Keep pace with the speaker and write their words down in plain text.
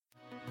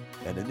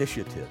an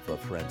initiative of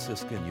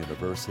Franciscan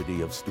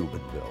University of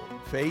Steubenville.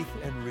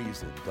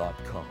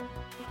 Faithandreason.com.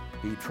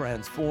 Be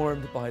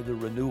transformed by the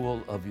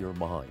renewal of your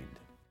mind.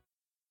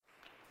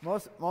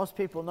 Most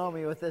people know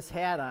me with this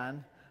hat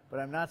on, but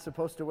I'm not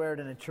supposed to wear it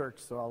in a church,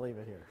 so I'll leave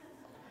it here.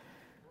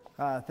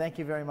 Thank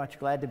you very much.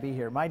 Glad to be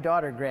here. My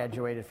daughter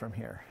graduated from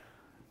here,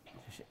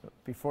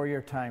 before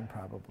your time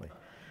probably.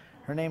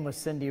 Her name was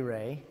Cindy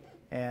Ray,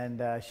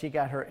 and she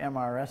got her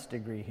MRS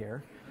degree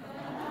here.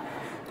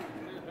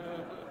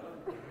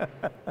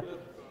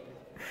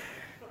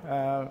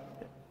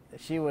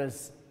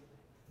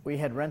 We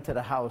had rented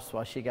a house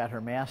while she got her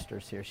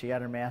master's here. She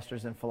got her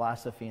master's in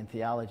philosophy and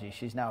theology.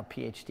 She's now a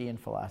PhD in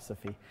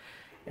philosophy.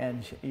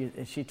 And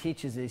she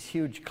teaches these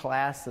huge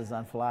classes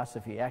on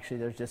philosophy. Actually,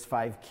 there's just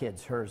 5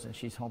 kids, hers, and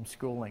she's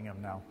homeschooling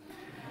them now.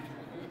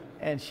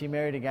 And she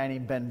married a guy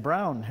named Ben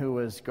Brown who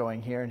was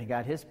going here, and he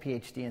got his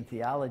PhD in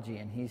theology,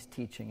 and he's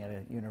teaching at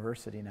a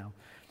university now.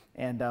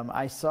 And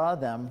I saw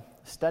them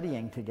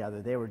studying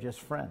together. They were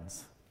just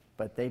friends,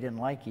 but they didn't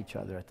like each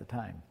other at the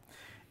time.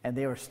 And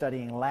they were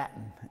studying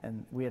Latin,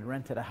 and we had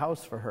rented a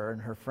house for her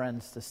and her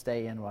friends to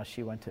stay in while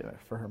she went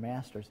for her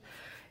master's.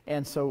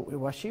 And so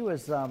while she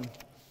was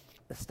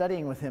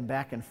studying with him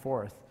back and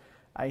forth,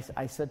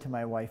 I said to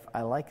my wife,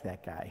 I like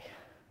that guy.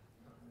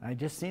 I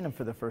just seen him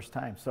for the first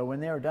time. So when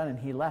they were done and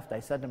he left,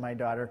 I said to my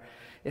daughter,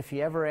 if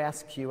he ever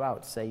asks you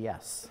out, say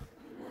yes.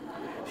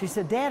 She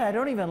said, Dad, I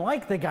don't even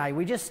like the guy.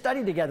 We just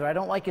studied together. I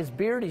don't like his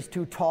beard. He's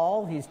too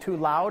tall. He's too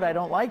loud. I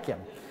don't like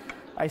him.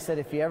 I said,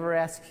 if he ever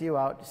asks you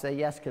out, say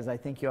yes, because I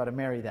think you ought to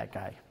marry that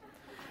guy.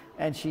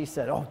 And she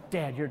said, oh,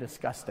 Dad, you're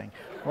disgusting.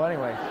 Well,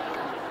 anyway,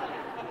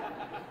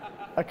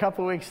 a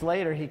couple weeks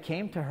later, he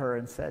came to her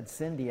and said,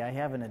 Cindy, I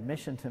have an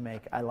admission to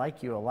make. I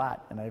like you a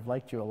lot, and I've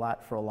liked you a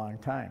lot for a long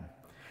time.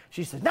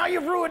 She said, now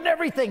you've ruined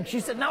everything.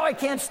 She said, now I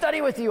can't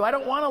study with you. I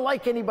don't want to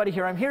like anybody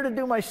here. I'm here to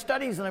do my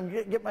studies and I'm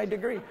going to get my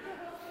degree.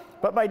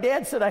 But my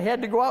dad said I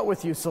had to go out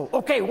with you, so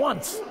okay,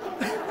 once.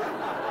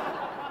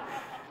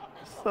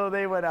 So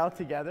they went out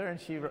together, and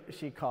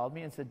she called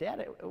me and said, Dad,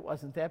 it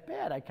wasn't that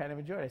bad. I kind of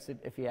enjoyed it. I said,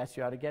 if he asks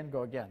you out again,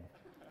 go again.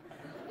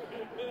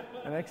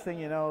 The next thing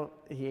you know,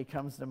 he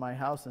comes to my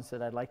house and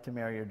said, I'd like to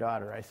marry your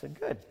daughter. I said,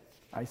 good.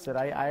 I said,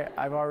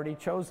 I've already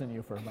chosen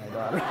you for my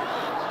daughter.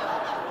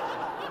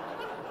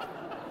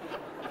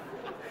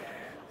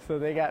 So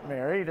they got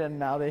married, and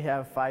now they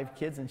have 5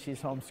 kids, and she's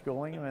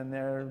homeschooling them, and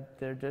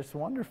they're just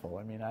wonderful.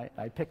 I mean,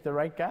 I picked the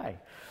right guy.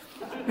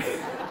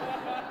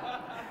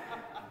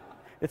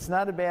 It's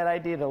not a bad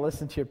idea to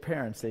listen to your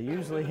parents. They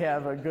usually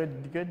have a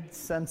good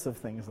sense of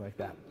things like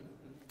that.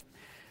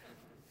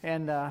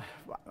 And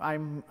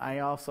I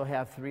also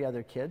have 3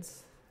 other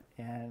kids,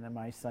 and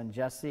my son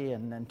Jesse,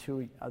 and then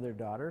 2 other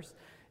daughters,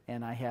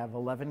 and I have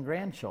 11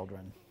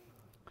 grandchildren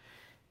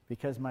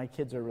because my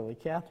kids are really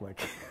Catholic.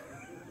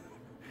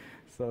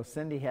 So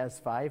Cindy has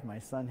 5, my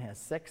son has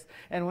 6.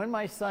 And when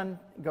my son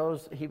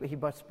goes, he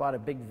bought a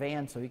big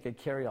van so he could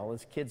carry all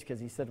his kids because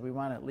he said we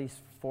want at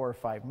least 4 or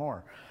 5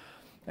 more.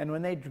 And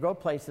when they go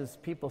places,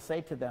 people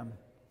say to them,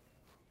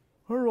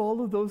 are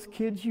all of those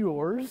kids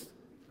yours?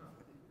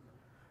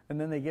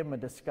 And then they give him a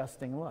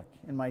disgusting look.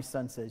 And my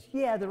son says,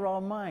 yeah, they're all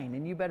mine.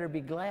 And you better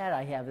be glad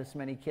I have this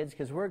many kids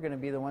because we're going to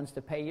be the ones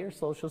to pay your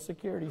Social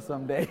Security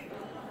someday.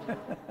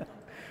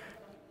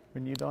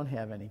 When you don't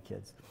have any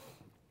kids.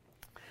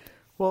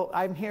 Well,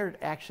 I'm here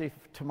actually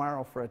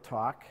tomorrow for a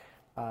talk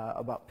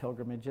about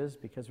pilgrimages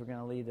because we're going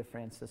to lead the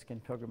Franciscan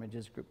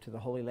pilgrimages group to the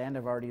Holy Land.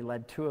 I've already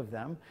led 2 of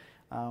them.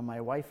 My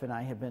wife and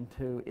I have been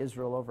to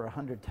Israel over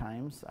 100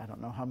 times. I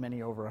don't know how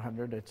many over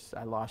 100.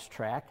 I lost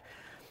track.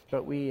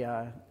 But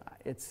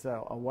it's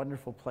a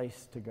wonderful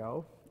place to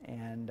go.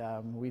 And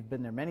we've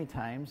been there many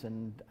times,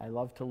 and I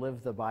love to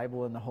live the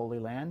Bible in the Holy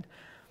Land.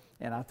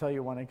 And I'll tell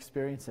you one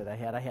experience that I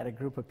had a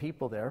group of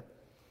people there.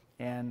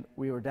 And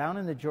we were down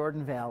in the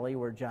Jordan Valley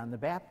where John the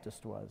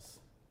Baptist was.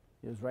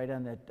 It was right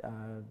on the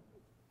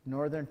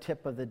northern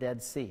tip of the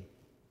Dead Sea.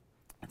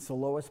 It's the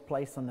lowest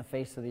place on the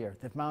face of the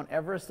earth. If Mount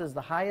Everest is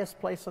the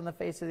highest place on the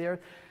face of the earth,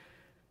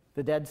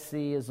 the Dead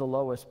Sea is the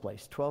lowest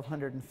place,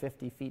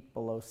 1,250 feet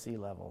below sea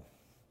level.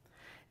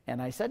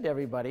 And I said to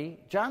everybody,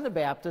 John the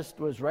Baptist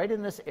was right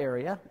in this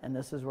area, and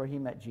this is where he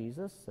met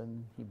Jesus,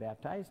 and he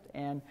baptized.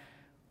 And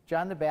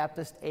John the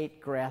Baptist ate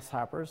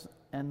grasshoppers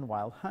and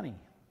wild honey.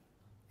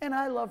 And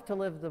I love to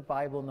live the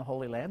Bible in the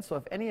Holy Land, so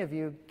if any of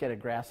you get a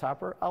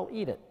grasshopper, I'll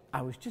eat it.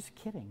 I was just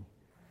kidding.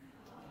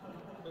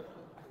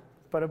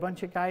 But a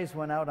bunch of guys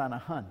went out on a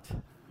hunt.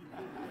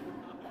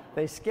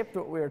 They skipped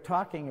what we were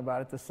talking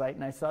about at the site,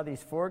 and I saw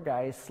these 4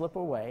 guys slip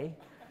away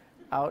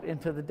out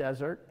into the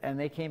desert, and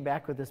they came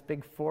back with this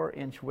big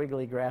 4-inch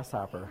wiggly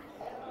grasshopper.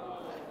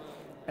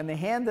 And they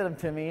handed him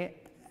to me,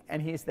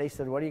 and they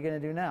said, what are you going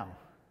to do now?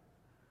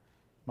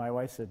 My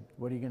wife said,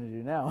 what are you going to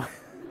do now?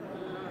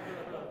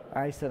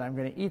 I said, I'm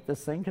going to eat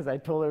this thing because I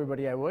told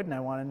everybody I would, and I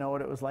want to know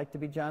what it was like to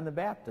be John the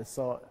Baptist.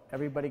 So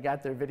everybody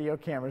got their video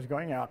cameras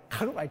going, and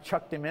I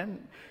chucked him in.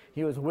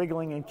 He was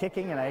wiggling and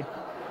kicking, and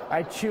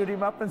I chewed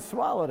him up and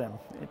swallowed him.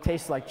 It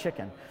tastes like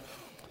chicken.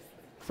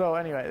 So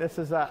anyway,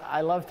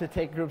 I love to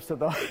take groups of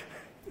the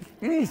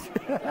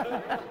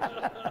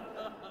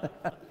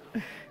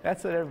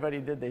That's what everybody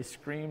did. They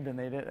screamed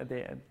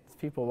and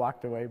people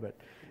walked away. But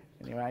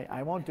anyway,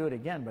 I won't do it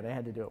again, but I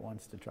had to do it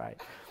once to try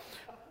it.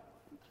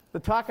 The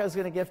talk I was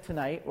going to give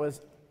tonight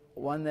was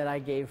one that I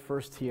gave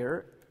first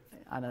here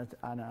on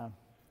a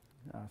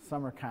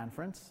summer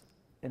conference,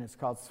 and it's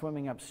called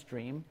Swimming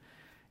Upstream.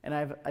 And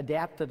I've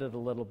adapted it a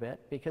little bit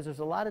because there's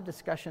a lot of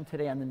discussion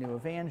today on the new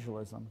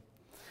evangelism.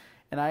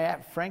 And I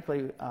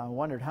frankly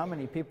wondered how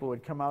many people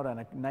would come out on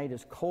a night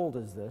as cold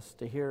as this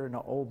to hear an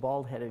old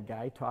bald-headed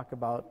guy talk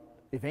about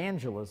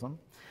evangelism.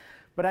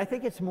 But I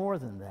think it's more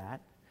than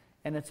that,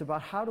 and it's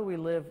about how do we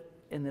live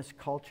in this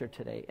culture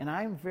today. And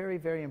I'm very,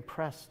 very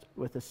impressed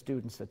with the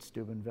students at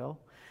Steubenville,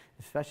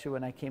 especially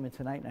when I came in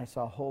tonight and I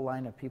saw a whole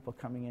line of people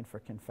coming in for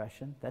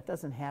confession. That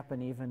doesn't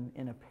happen even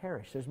in a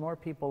parish. There's more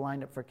people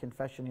lined up for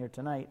confession here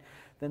tonight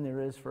than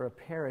there is for a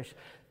parish.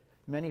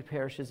 Many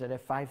parishes that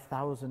have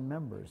 5,000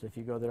 members. If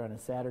you go there on a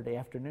Saturday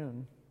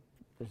afternoon,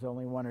 there's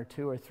only 1 or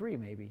 2 or 3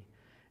 maybe.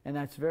 And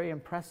that's very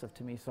impressive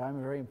to me, so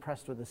I'm very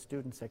impressed with the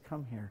students that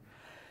come here.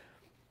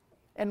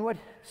 And what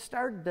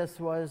started this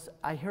was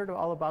I heard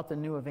all about the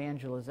new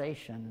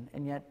evangelization,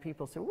 and yet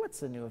people say,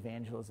 what's the new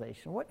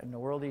evangelization? What in the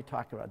world are you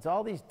talking about? It's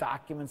all these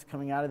documents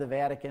coming out of the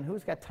Vatican.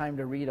 Who's got time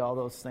to read all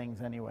those things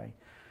anyway?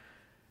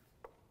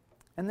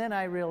 And then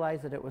I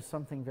realized that it was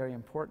something very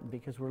important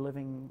because we're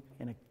living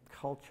in a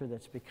culture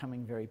that's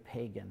becoming very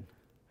pagan.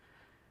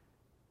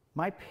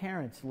 My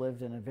parents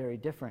lived in a very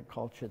different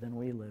culture than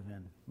we live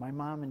in. My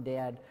mom and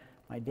dad,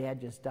 my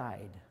dad just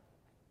died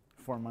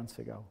 4 months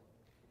ago.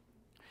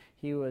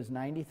 He was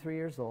 93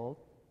 years old.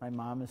 My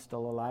mom is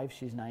still alive.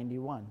 She's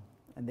 91.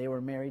 And they were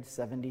married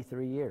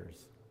 73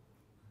 years.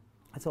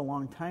 That's a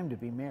long time to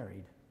be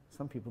married.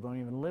 Some people don't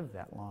even live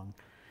that long.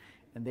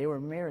 And they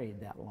were married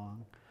that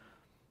long.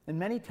 And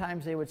many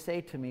times they would say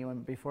to me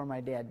before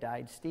my dad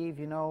died, Steve,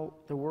 you know,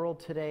 the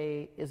world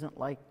today isn't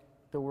like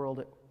the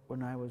world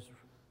when I was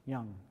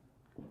young.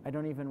 I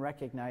don't even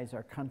recognize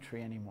our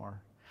country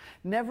anymore.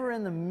 Never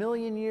in the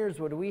million years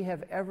would we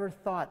have ever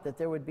thought that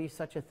there would be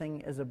such a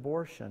thing as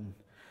abortion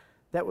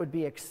that would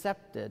be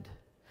accepted.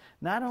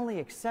 Not only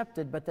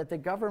accepted, but that the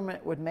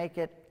government would make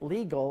it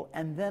legal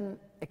and then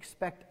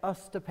expect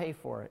us to pay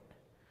for it.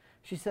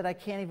 She said, I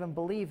can't even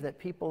believe that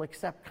people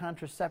accept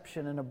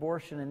contraception and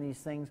abortion and these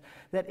things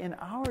that in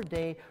our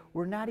day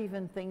were not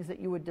even things that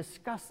you would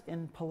discuss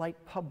in polite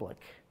public.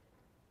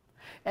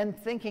 And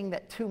thinking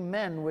that 2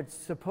 men would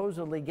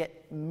supposedly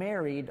get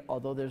married,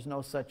 although there's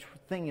no such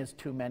thing as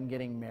 2 men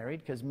getting married,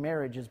 because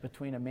marriage is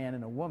between a man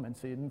and a woman,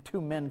 so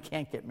 2 men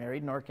can't get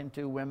married, nor can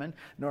 2 women,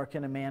 nor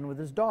can a man with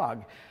his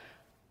dog.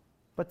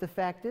 But the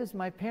fact is,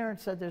 my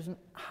parents said,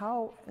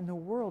 how in the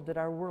world did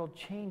our world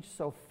change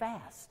so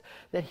fast?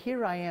 That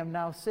here I am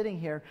now sitting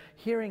here,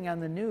 hearing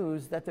on the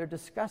news that they're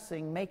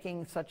discussing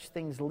making such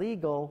things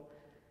legal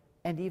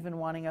and even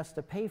wanting us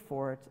to pay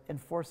for it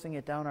and forcing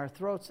it down our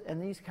throats,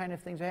 and these kind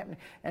of things are happening.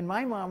 And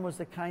my mom was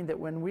the kind that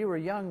when we were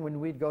young, when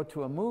we'd go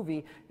to a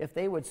movie, if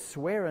they would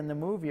swear in the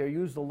movie or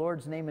use the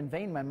Lord's name in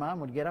vain, my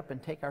mom would get up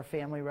and take our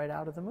family right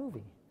out of the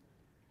movie.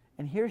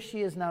 And here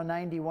she is now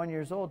 91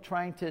 years old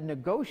trying to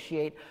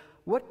negotiate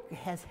what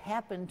has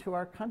happened to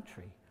our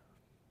country.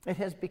 It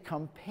has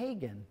become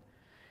pagan.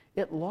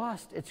 It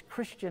lost its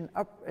Christian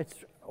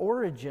its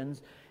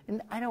origins.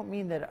 And I don't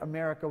mean that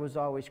America was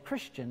always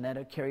Christian, that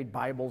it carried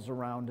Bibles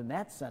around in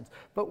that sense.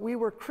 But we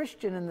were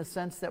Christian in the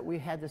sense that we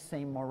had the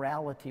same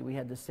morality, we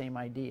had the same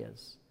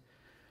ideas.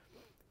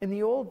 In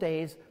the old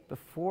days,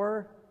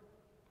 before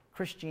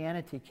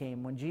Christianity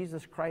came, when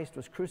Jesus Christ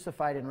was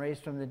crucified and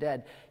raised from the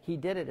dead, he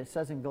did it. It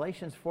says in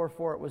Galatians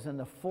 4:4, it was in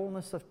the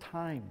fullness of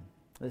time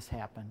this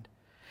happened.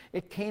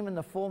 It came in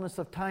the fullness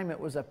of time. It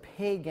was a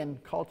pagan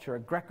culture, a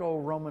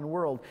Greco-Roman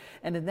world.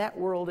 And in that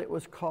world, it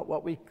was called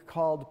what we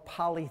called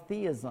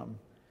polytheism.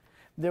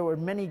 There were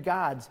many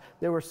gods.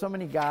 There were so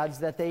many gods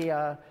that they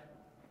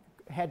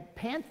had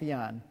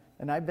pantheon.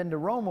 And I've been to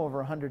Rome over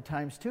 100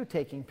 times, too,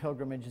 taking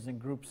pilgrimages in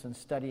groups and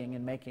studying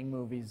and making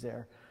movies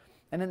there.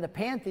 And in the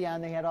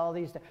pantheon, they had all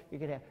these.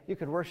 You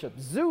could worship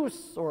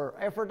Zeus or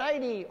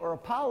Aphrodite or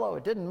Apollo.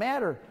 It didn't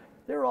matter.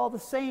 They were all the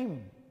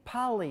same.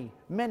 Poly,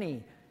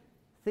 many.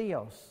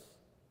 Theos,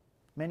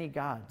 many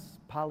gods,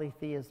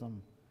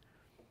 polytheism.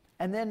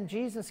 And then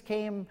Jesus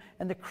came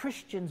and the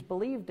Christians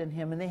believed in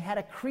him and they had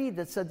a creed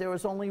that said there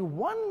was only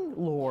one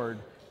Lord,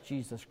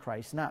 Jesus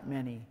Christ, not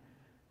many.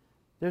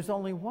 There's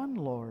only one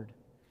Lord.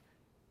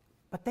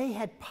 But they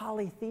had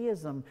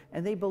polytheism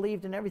and they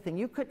believed in everything.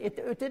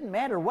 It didn't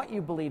matter what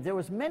you believed. There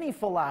was many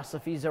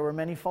philosophies, there were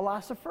many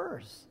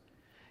philosophers.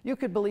 You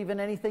could believe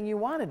in anything you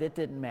wanted. It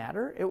didn't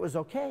matter. It was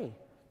okay.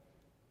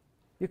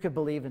 You could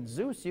believe in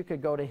Zeus. You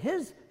could go to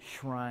his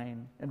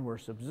shrine and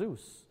worship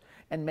Zeus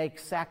and make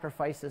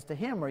sacrifices to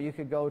him. Or you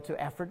could go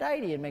to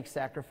Aphrodite and make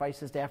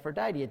sacrifices to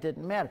Aphrodite. It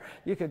didn't matter.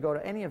 You could go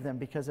to any of them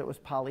because it was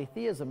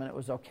polytheism and it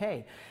was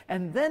okay.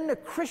 And then the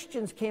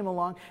Christians came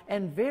along,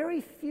 and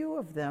very few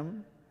of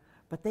them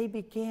But they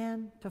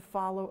began to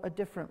follow a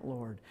different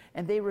Lord,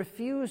 and they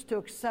refused to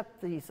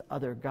accept these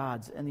other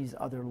gods and these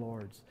other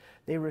lords.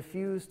 They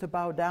refused to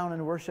bow down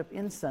and worship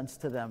incense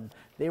to them.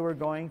 They were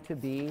going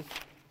to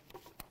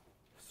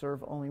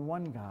serve only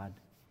one God.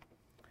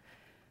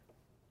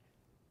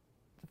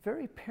 It's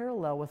very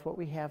parallel with what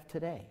we have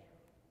today,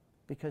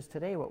 because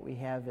today what we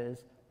have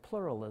is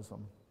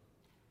pluralism.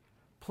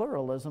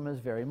 Pluralism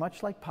is very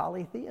much like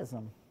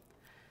polytheism.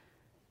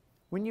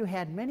 When you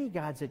had many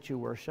gods that you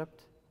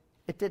worshiped,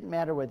 it didn't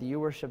matter whether you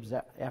worshiped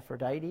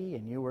Aphrodite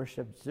and you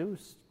worshiped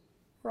Zeus.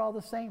 We're all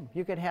the same.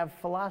 You could have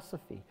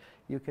philosophy.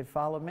 You could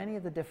follow many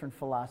of the different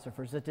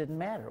philosophers. It didn't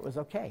matter. It was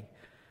okay.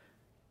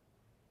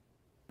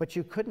 But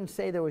you couldn't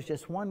say there was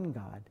just one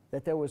God,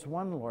 that there was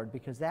one Lord,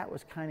 because that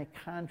was kind of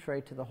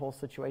contrary to the whole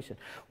situation.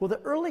 Well, the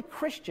early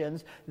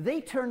Christians, they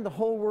turned the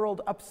whole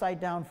world upside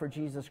down for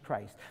Jesus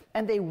Christ.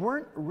 And they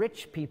weren't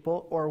rich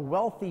people or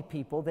wealthy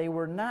people. They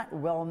were not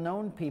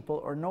well-known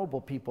people or noble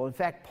people. In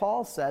fact,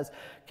 Paul says,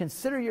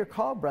 "Consider your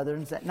call,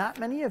 brethren, that not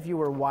many of you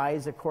were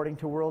wise according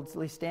to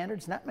worldly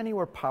standards. Not many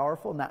were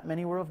powerful. Not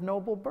many were of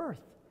noble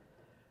birth.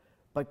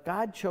 But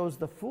God chose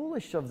the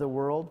foolish of the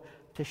world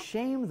to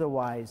shame the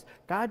wise.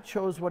 God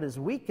chose what is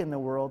weak in the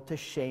world to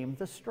shame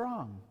the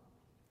strong."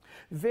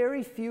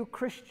 Very few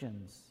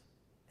Christians.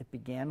 It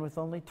began with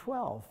only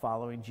 12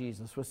 following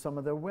Jesus with some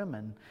of their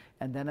women.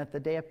 And then at the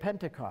day of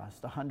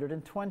Pentecost,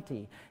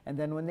 120. And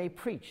then when they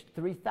preached,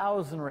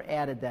 3,000 were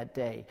added that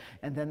day.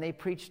 And then they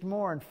preached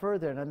more and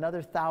further, and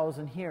another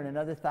 1,000 here and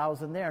another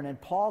 1,000 there. And then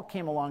Paul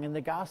came along and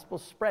the gospel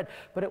spread.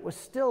 But it was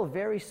still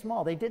very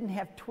small. They didn't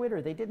have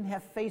Twitter. They didn't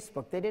have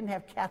Facebook. They didn't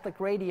have Catholic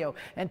radio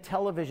and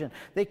television.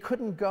 They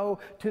couldn't go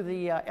to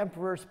the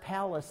emperor's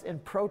palace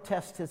and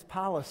protest his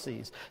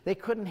policies. They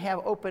couldn't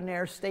have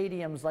open-air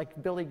stadiums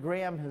like Billy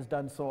Graham has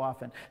done so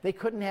often. They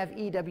couldn't have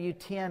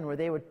EWTN where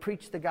they would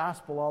preach the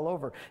gospel all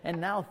over. And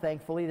now,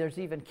 thankfully, there's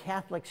even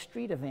Catholic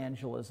street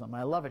evangelism.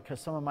 I love it because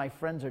some of my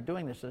friends are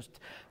doing this. There's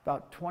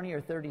about 20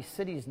 or 30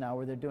 cities now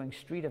where they're doing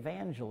street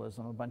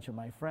evangelism, a bunch of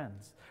my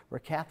friends, where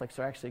Catholics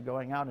are actually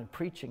going out and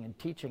preaching and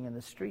teaching in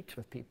the streets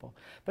with people.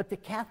 But the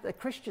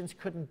Christians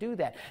couldn't do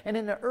that. And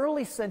in the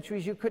early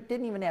centuries,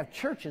 didn't even have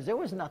churches. There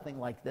was nothing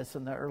like this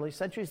in the early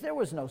centuries. There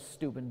was no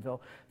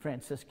Steubenville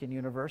Franciscan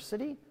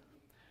University,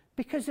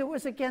 because it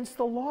was against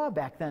the law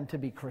back then to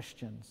be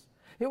Christians.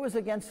 It was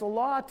against the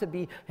law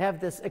to have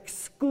this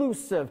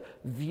exclusive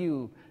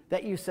view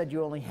that you said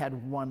you only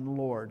had one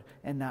Lord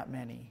and not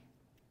many.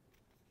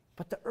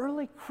 But the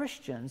early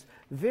Christians,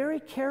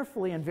 very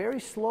carefully and very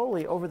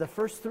slowly over the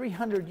first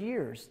 300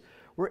 years,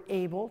 were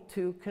able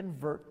to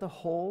convert the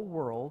whole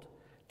world,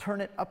 turn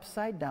it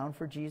upside down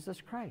for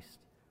Jesus Christ.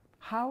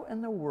 How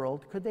in the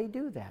world could they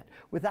do that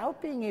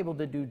without being able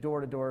to do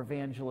door-to-door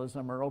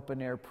evangelism or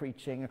open-air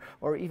preaching,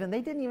 or they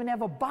didn't even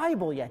have a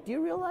Bible yet. Do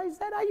you realize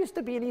that? I used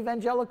to be an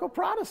evangelical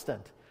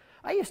Protestant.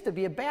 I used to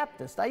be a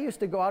Baptist. I used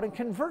to go out and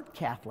convert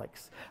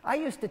Catholics. I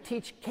used to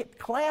teach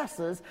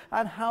classes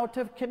on how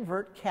to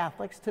convert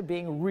Catholics to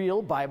being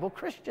real Bible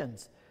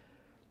Christians.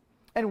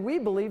 And we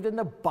believed in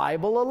the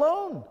Bible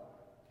alone.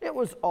 It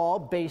was all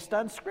based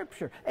on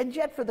Scripture. And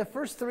yet for the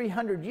first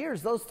 300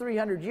 years, those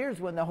 300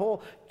 years when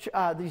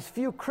these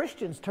few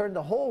Christians turned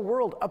the whole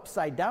world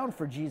upside down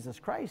for Jesus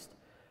Christ,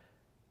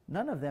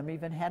 none of them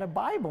even had a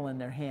Bible in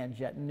their hands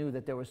yet and knew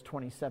that there was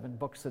 27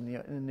 books in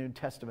the New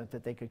Testament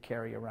that they could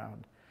carry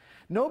around.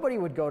 Nobody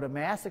would go to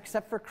Mass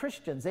except for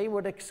Christians. They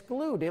would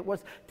exclude.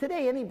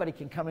 Today anybody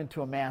can come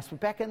into a Mass,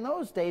 but back in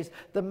those days,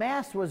 the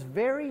Mass was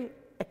very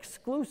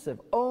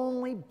exclusive.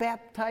 Only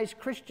baptized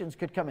Christians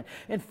could come in.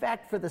 In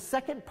fact, for the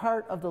second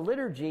part of the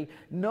liturgy,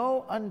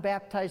 no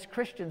unbaptized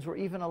Christians were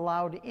even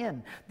allowed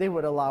in. They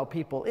would allow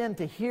people in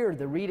to hear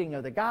the reading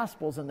of the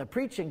Gospels and the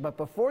preaching, but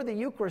before the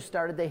Eucharist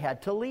started, they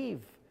had to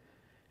leave.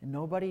 And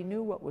nobody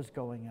knew what was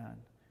going on.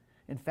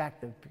 In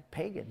fact, the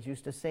pagans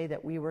used to say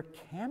that we were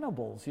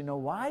cannibals. You know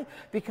why?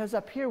 Because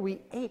up here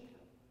we ate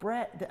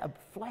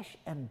flesh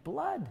and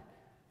blood.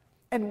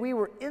 And we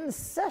were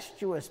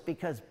incestuous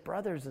because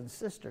brothers and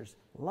sisters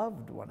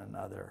loved one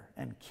another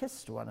and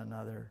kissed one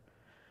another.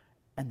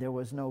 And there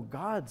was no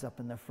gods up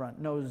in the front,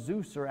 no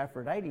Zeus or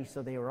Aphrodite,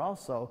 so they were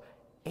also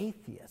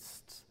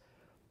atheists.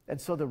 And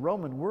so the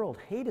Roman world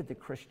hated the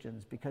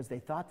Christians because they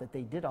thought that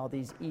they did all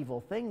these evil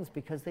things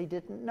because they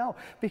didn't know.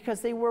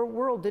 Because they were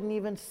world, didn't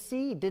even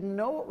see, didn't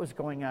know what was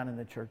going on in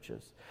the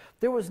churches.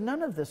 There was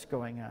none of this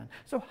going on.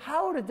 So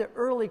how did the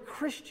early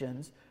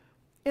Christians,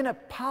 in a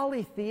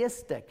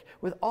polytheistic,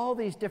 with all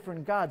these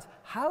different gods,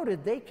 how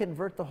did they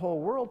convert the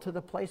whole world to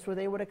the place where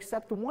they would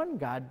accept one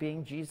God,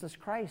 being Jesus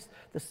Christ,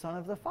 the Son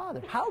of the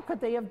Father? How could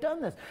they have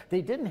done this?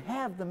 They didn't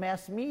have the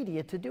mass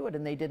media to do it,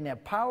 and they didn't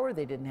have power,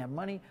 they didn't have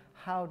money.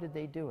 How did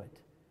they do it?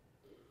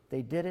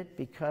 They did it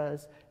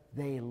because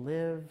they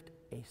lived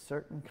a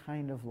certain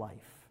kind of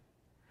life.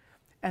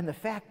 And the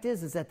fact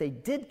is that they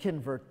did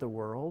convert the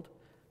world,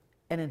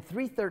 And in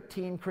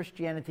 313,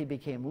 Christianity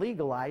became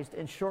legalized,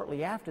 and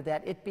shortly after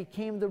that, it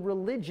became the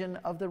religion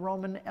of the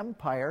Roman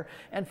Empire.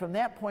 And from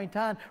that point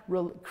on,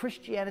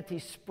 Christianity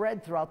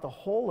spread throughout the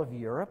whole of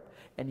Europe,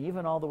 and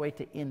even all the way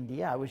to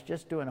India. I was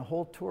just doing a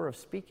whole tour of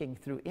speaking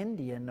through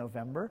India in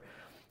November,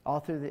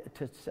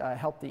 to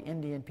help the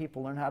Indian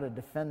people learn how to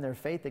defend their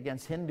faith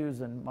against Hindus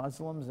and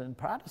Muslims and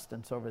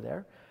Protestants over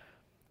there.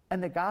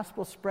 And the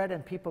gospel spread,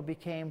 and people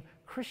became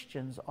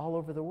Christians all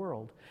over the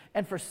world.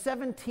 And for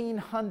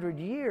 1,700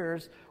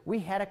 years, we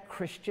had a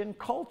Christian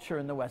culture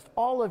in the West.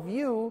 All of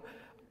you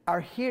are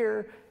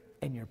here,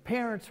 and your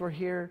parents were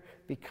here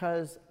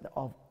because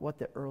of what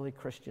the early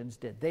Christians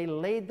did. They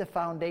laid the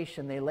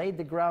foundation. They laid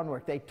the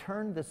groundwork. They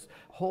turned this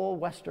whole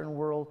Western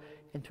world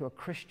into a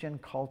Christian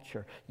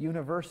culture.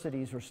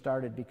 Universities were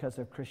started because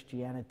of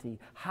Christianity.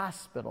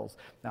 Hospitals.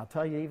 Now, I'll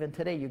tell you, even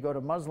today, you go to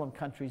Muslim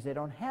countries, they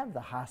don't have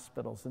the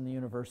hospitals and the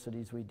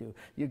universities we do.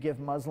 You give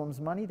Muslims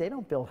money, they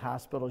don't build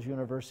hospitals,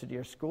 university,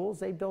 or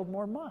schools. They build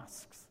more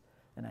mosques.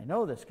 And I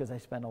know this because I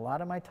spend a lot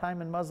of my time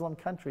in Muslim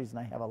countries, and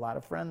I have a lot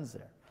of friends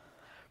there.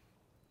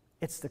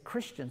 It's the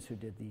Christians who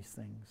did these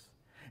things.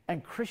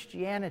 And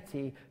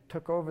Christianity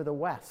took over the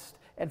West.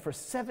 And for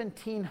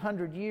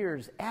 1,700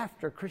 years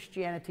after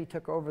Christianity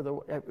took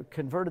over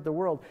converted the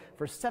world,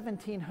 for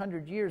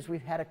 1,700 years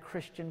we've had a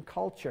Christian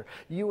culture.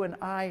 You and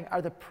I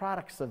are the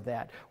products of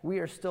that. We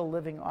are still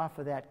living off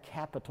of that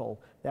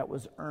capital that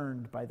was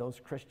earned by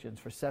those Christians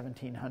for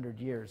 1,700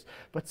 years.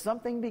 But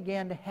something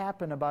began to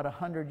happen about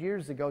 100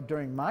 years ago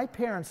during my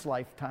parents'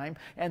 lifetime,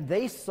 and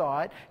they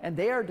saw it, and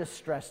they are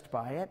distressed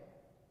by it.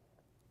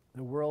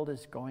 The world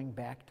is going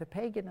back to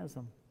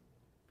paganism.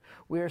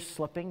 We are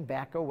slipping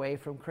back away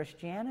from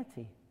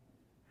Christianity.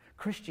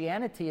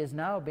 Christianity is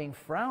now being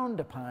frowned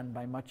upon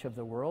by much of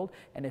the world,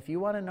 and if you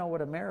want to know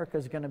what America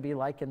is going to be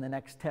like in the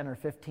next 10 or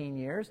 15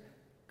 years,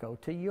 go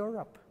to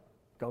Europe,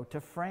 go to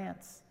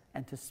France,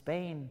 and to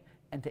Spain,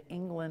 and to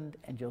England,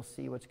 and you'll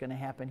see what's going to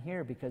happen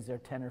here, because they're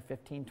 10 or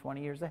 15,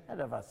 20 years ahead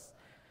of us.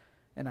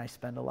 And I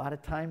spend a lot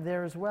of time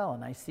there as well,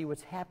 and I see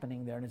what's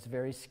happening there, and it's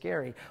very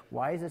scary.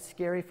 Why is it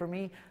scary for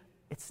me?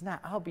 It's not.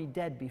 I'll be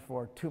dead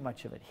before too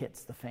much of it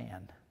hits the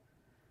fan.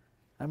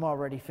 I'm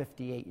already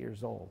 58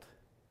 years old,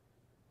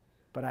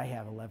 but I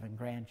have 11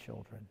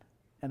 grandchildren,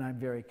 and I'm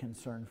very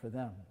concerned for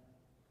them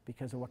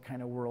because of what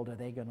kind of world are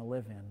they going to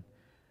live in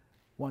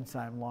once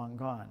I'm long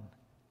gone.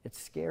 It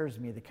scares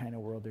me, the kind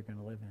of world they're going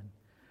to live in.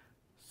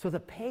 So the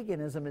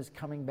paganism is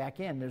coming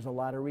back in. There's a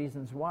lot of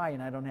reasons why,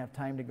 and I don't have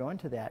time to go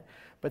into that.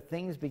 But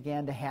things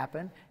began to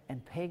happen,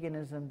 and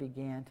paganism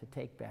began to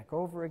take back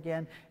over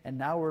again, and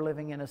now we're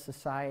living in a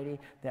society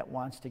that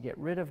wants to get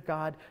rid of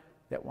God,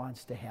 that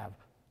wants to have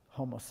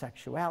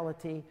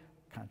homosexuality,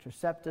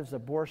 contraceptives,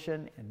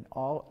 abortion, and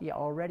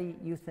already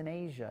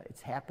euthanasia.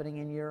 It's happening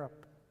in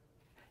Europe.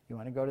 You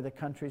want to go to the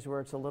countries where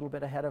it's a little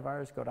bit ahead of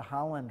ours? Go to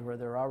Holland, where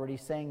they're already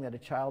saying that a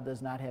child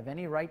does not have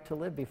any right to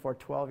live before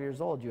 12 years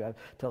old. You have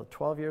till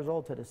 12 years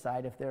old to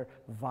decide if they're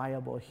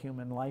viable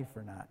human life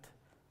or not.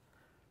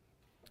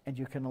 And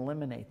you can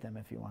eliminate them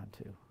if you want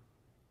to.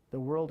 The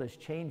world is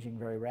changing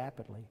very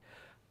rapidly.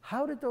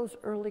 How did those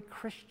early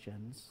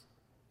Christians,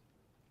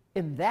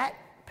 in that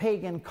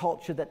pagan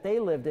culture that they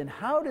lived in,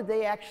 how did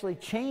they actually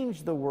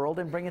change the world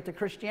and bring it to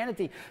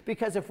Christianity?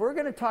 Because if we're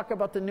going to talk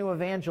about the new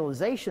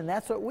evangelization,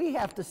 that's what we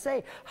have to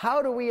say.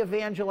 How do we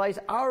evangelize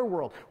our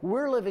world?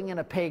 We're living in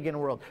a pagan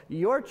world.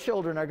 Your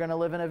children are going to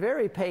live in a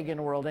very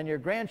pagan world, and your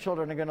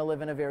grandchildren are going to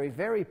live in a very,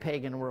 very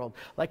pagan world.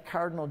 Like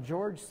Cardinal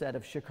George said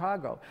of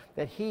Chicago,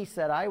 that he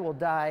said, "I will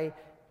die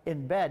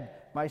in bed.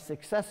 My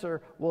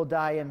successor will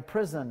die in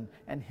prison,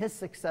 and his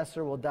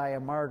successor will die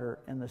a martyr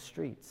in the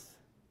streets."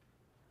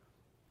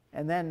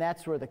 And then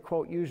that's where the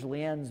quote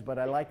usually ends, but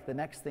I like the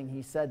next thing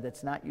he said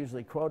that's not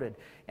usually quoted.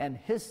 And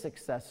his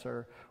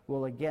successor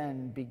will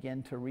again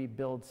begin to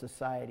rebuild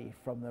society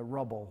from the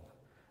rubble,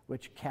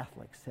 which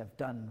Catholics have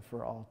done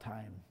for all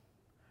time,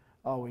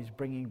 always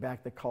bringing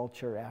back the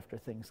culture after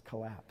things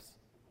collapse.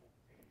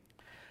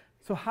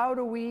 So how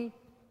do we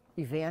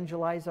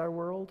evangelize our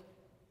world?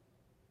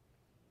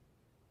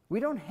 We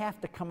don't have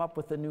to come up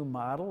with a new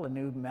model, a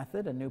new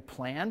method, a new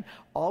plan.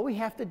 All we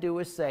have to do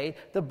is say,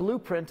 the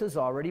blueprint has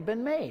already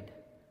been made.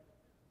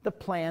 The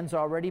plan's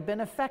already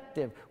been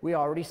effective. We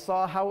already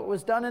saw how it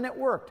was done and it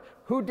worked.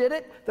 Who did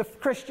it? The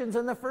Christians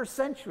in the first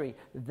century.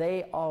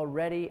 They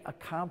already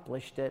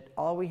accomplished it.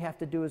 All we have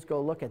to do is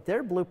go look at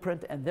their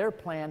blueprint and their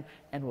plan,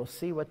 and we'll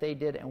see what they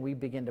did, and we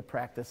begin to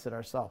practice it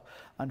ourselves.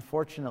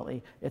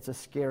 Unfortunately, it's a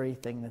scary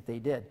thing that they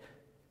did.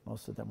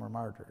 Most of them were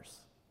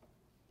martyrs.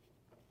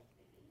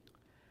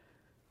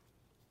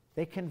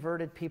 They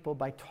converted people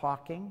by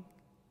talking.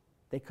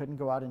 They couldn't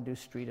go out and do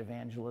street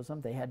evangelism.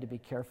 They had to be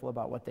careful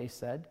about what they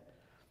said.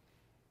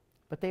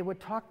 But they would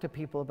talk to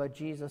people about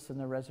Jesus and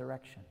the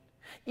resurrection.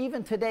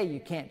 Even today, you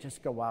can't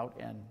just go out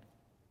and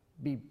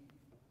be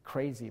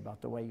crazy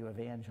about the way you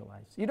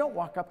evangelize. You don't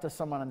walk up to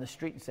someone on the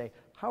street and say,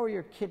 "How are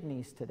your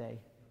kidneys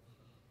today?"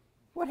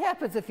 What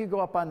happens if you go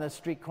up on the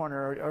street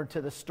corner or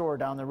to the store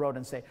down the road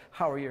and say,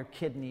 "How are your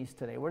kidneys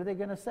today?" What are they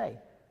going to say?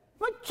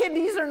 "My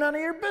kidneys are none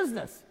of your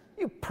business.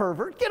 You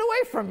pervert, get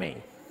away from me.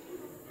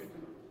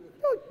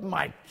 Oh,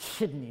 my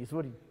kidneys,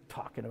 what are you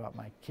talking about,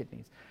 my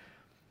kidneys?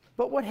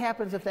 But what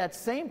happens if that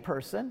same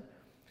person,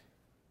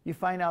 you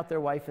find out their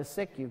wife is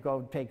sick, you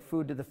go take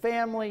food to the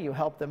family, you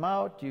help them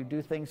out, you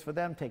do things for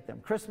them, take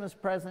them Christmas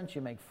presents,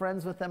 you make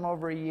friends with them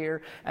over a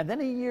year, and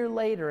then a year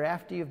later,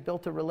 after you've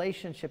built a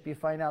relationship, you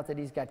find out that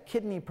he's got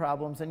kidney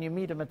problems, and you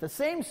meet him at the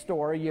same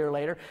store a year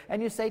later,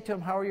 and you say to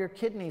him, how are your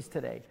kidneys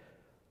today?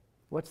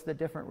 What's the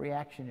different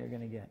reaction you're going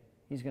to get?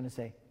 He's going to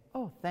say,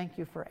 oh, thank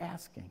you for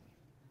asking.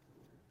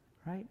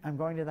 Right? I'm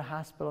going to the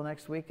hospital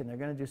next week, and they're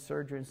going to do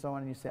surgery and so on,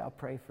 and you say, I'll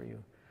pray for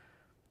you.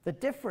 The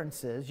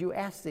difference is you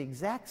ask the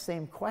exact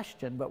same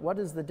question, but what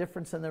is the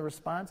difference in the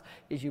response?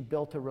 Is you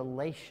built a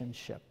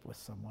relationship with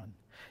someone.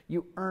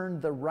 You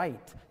earned the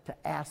right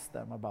to ask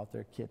them about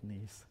their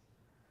kidneys.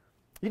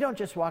 You don't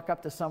just walk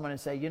up to someone and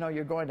say, you know,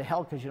 you're going to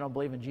hell because you don't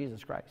believe in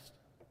Jesus Christ.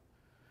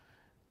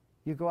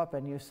 You go up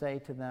and you say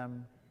to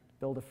them,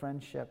 build a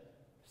friendship,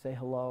 say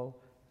hello,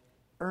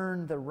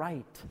 earn the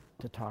right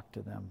to talk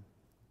to them.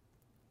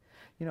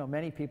 You know,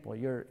 many people,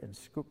 you're in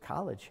school,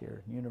 college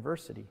here,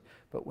 university,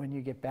 but when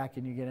you get back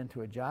and you get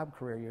into a job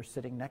career, you're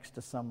sitting next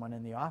to someone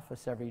in the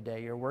office every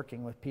day, you're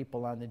working with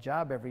people on the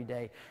job every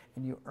day,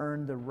 and you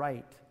earn the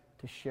right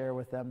to share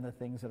with them the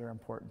things that are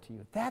important to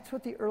you. That's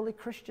what the early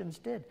Christians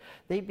did.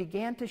 They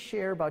began to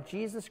share about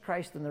Jesus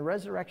Christ and the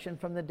resurrection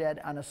from the dead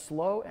on a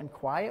slow and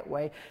quiet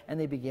way, and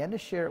they began to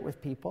share it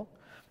with people,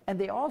 and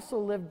they also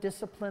lived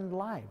disciplined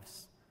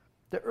lives.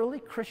 The early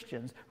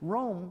Christians,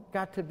 Rome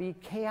got to be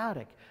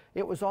chaotic.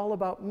 It was all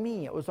about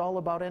me. It was all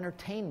about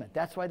entertainment.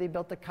 That's why they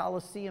built the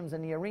Colosseums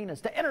and the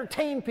arenas, to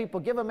entertain people,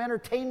 give them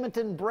entertainment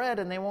and bread,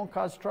 and they won't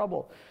cause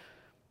trouble.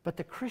 But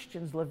the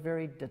Christians lived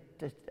very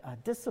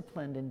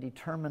disciplined and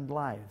determined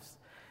lives,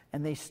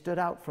 and they stood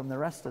out from the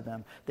rest of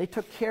them. They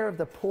took care of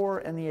the poor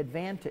and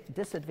the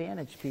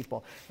disadvantaged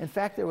people. In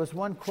fact, there was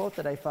one quote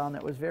that I found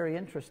that was very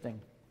interesting.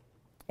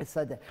 It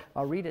said that,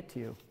 I'll read it to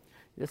you.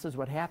 This is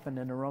what happened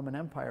in the Roman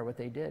Empire, what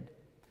they did.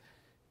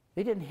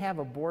 They didn't have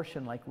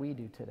abortion like we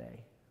do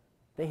today.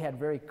 They had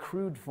very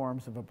crude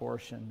forms of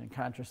abortion and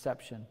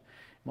contraception.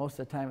 Most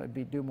of the time it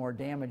would do more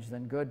damage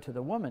than good to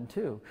the woman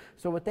too.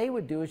 So what they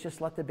would do is just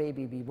let the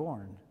baby be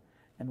born.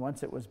 And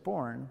once it was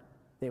born,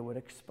 they would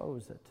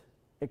expose it.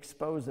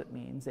 Expose it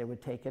means they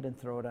would take it and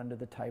throw it under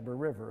the Tiber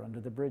River, under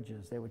the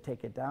bridges. They would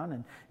take it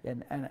down,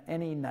 and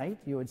any night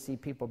you would see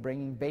people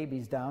bringing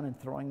babies down and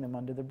throwing them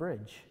under the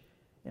bridge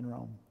in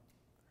Rome.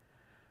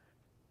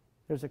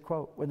 There's a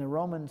quote, when the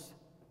Romans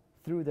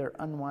threw their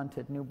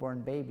unwanted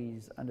newborn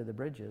babies under the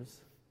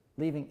bridges,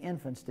 leaving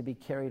infants to be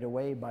carried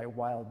away by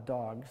wild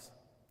dogs,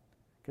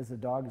 because the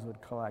dogs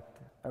would collect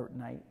at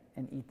night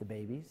and eat the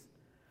babies,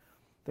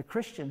 the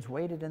Christians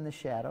waited in the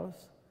shadows,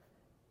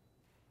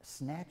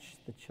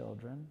 snatched the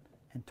children,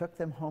 and took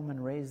them home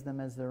and raised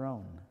them as their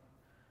own.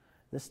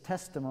 This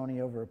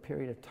testimony over a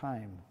period of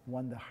time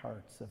won the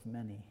hearts of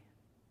many.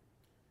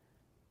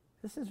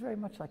 This is very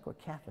much like what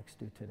Catholics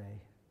do today.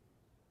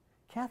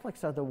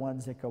 Catholics are the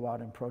ones that go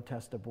out and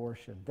protest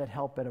abortion, that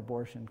help at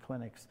abortion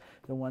clinics,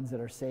 the ones that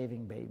are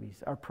saving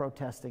babies, are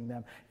protesting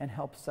them, and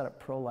help set up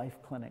pro-life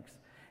clinics.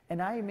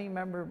 And I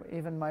remember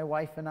even my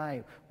wife and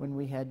I, when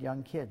we had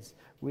young kids,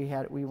 we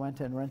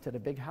went and rented a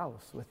big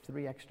house with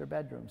 3 extra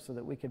bedrooms so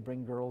that we could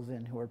bring girls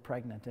in who were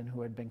pregnant and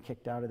who had been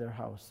kicked out of their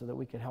house, so that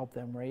we could help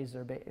them raise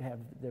have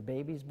their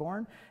babies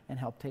born and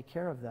help take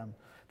care of them.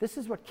 This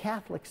is what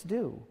Catholics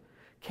do.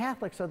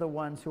 Catholics are the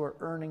ones who are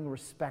earning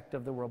respect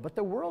of the world. But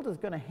the world is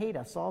going to hate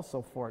us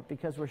also for it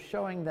because we're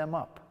showing them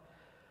up.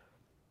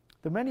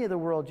 The many of the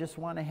world just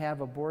want to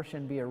have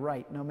abortion be a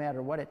right, no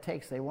matter what it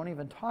takes. They won't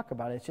even talk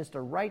about it. It's just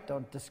a right.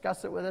 Don't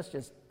discuss it with us.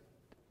 Just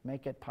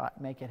make it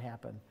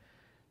happen.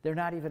 They're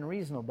not even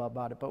reasonable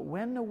about it. But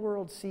when the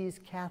world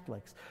sees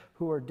Catholics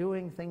who are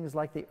doing things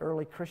like the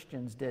early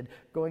Christians did,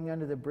 going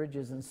under the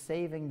bridges and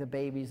saving the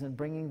babies and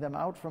bringing them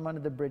out from under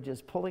the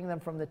bridges, pulling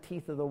them from the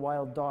teeth of the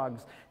wild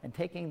dogs and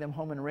taking them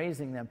home and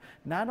raising them,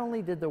 not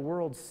only did the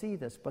world see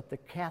this, but the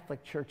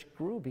Catholic Church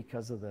grew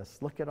because of this.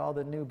 Look at all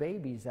the new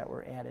babies that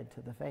were added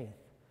to the faith.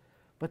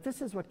 But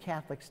this is what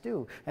Catholics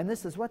do, and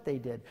this is what they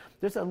did.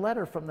 There's a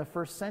letter from the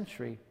 1st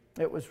century.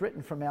 It was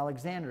written from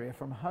Alexandria,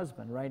 from a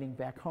husband writing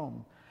back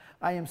home.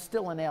 I am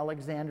still in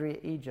Alexandria,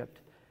 Egypt.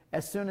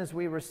 As soon as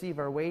we receive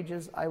our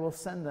wages, I will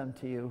send them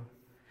to you.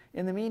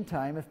 In the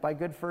meantime, if by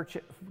good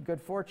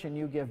fortune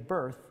you give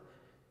birth,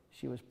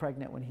 she was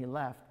pregnant when he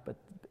left, but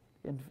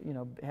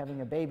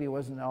having a baby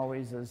wasn't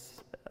always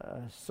as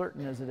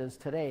certain as it is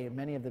today.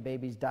 Many of the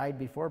babies died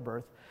before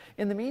birth.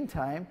 In the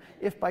meantime,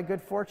 if by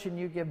good fortune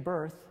you give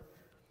birth,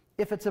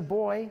 if it's a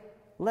boy,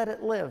 let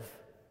it live.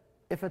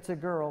 If it's a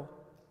girl,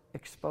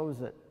 expose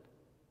it,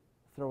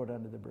 throw it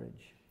under the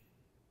bridge.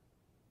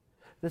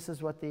 This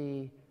is what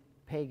the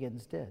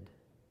pagans did.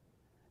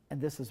 And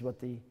this is what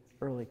the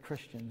early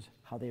Christians,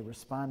 how they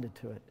responded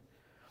to it.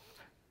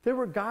 There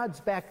were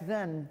gods back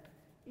then,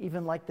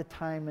 even like the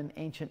time in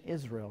ancient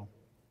Israel.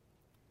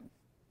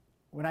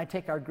 When I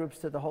take our groups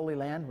to the Holy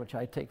Land, which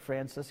I take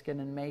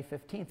Franciscan, and May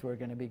 15th we're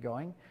going to be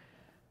going,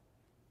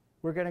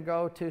 We're going to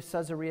go to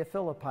Caesarea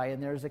Philippi,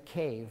 and there's a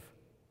cave.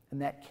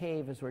 And that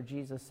cave is where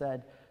Jesus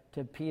said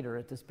to Peter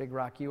at this big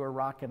rock, "You are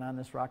rock, and on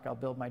this rock I'll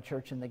build my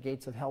church, and the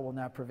gates of hell will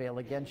not prevail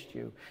against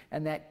you."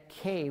 And that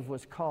cave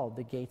was called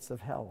the gates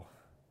of hell.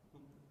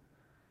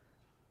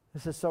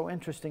 This is so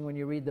interesting when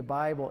you read the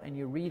Bible and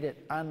you read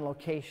it on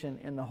location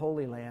in the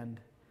Holy Land,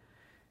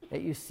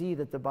 that you see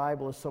that the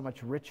Bible is so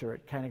much richer.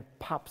 It kind of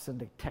pops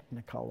into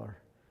technicolor.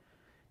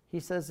 He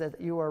says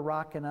that you are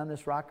rock, and on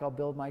this rock I'll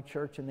build my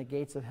church, and the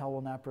gates of hell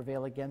will not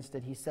prevail against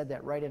it. He said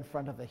that right in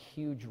front of a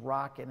huge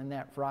rock, and in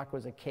that rock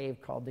was a cave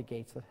called the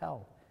gates of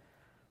hell,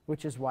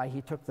 which is why he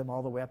took them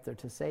all the way up there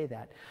to say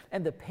that.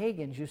 And the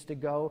pagans used to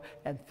go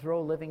and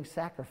throw living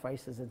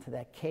sacrifices into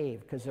that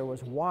cave because there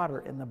was water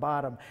in the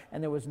bottom,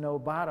 and there was no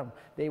bottom.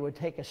 They would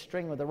take a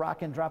string with a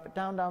rock and drop it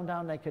down, down,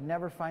 down. They could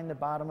never find the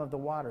bottom of the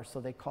water, so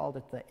they called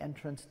it the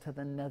entrance to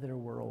the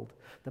netherworld,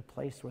 the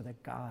place where the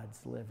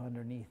gods live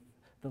underneath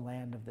the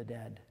land of the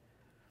dead.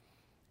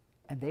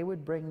 And they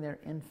would bring their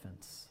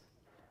infants,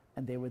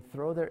 and they would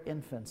throw their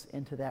infants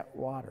into that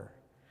water.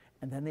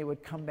 And then they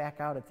would come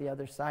back out at the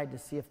other side to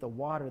see if the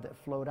water that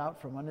flowed out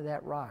from under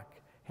that rock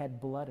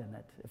had blood in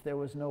it. If there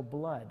was no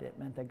blood, it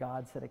meant the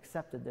gods had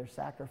accepted their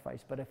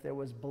sacrifice. But if there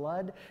was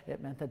blood,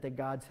 it meant that the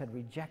gods had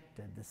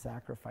rejected the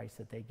sacrifice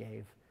that they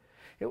gave.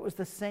 It was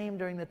the same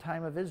during the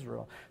time of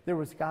Israel. There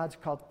was gods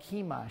called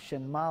Chemosh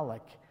and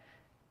Moloch,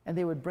 and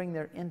they would bring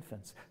their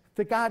infants.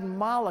 The god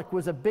Moloch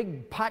was a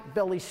big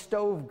pot-belly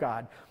stove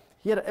god.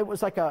 It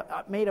was like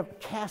made of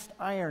cast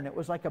iron. It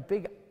was like a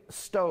big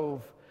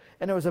stove.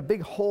 And there was a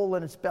big hole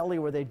in its belly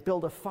where they'd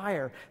build a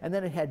fire. And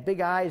then it had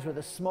big eyes where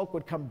the smoke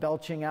would come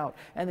belching out.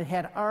 And it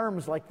had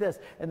arms like this.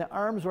 And the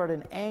arms were at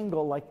an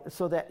angle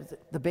so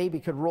that the baby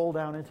could roll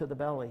down into the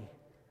belly.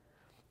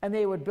 And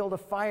they would build a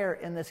fire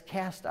in this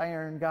cast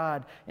iron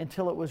god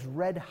until it was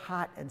red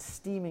hot and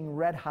steaming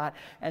red hot.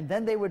 And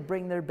then they would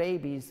bring their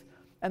babies.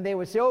 And they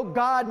would say, "Oh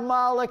God,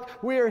 Moloch,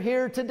 we are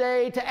here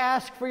today to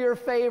ask for your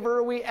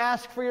favor. We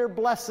ask for your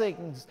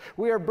blessings.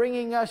 We are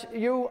bringing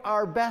you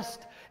our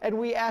best, and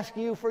we ask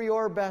you for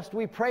your best.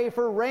 We pray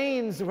for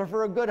rains,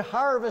 for a good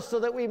harvest, so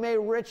that we may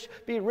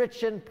be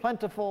rich and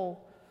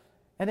plentiful,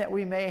 and that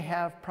we may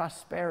have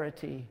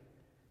prosperity."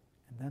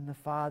 And then the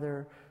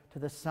father, to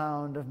the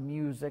sound of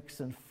musics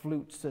and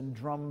flutes and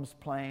drums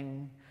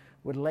playing,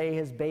 would lay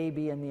his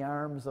baby in the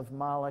arms of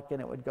Moloch,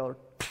 and it would go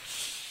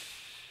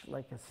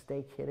like a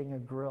steak hitting a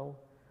grill.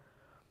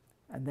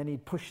 And then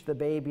he'd push the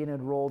baby, and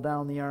it'd roll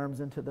down the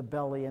arms into the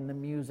belly, and the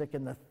music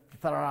and the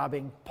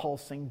throbbing,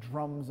 pulsing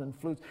drums and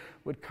flutes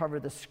would cover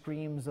the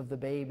screams of the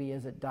baby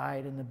as it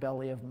died in the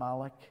belly of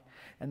Moloch.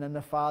 And then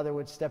the father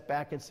would step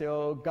back and say,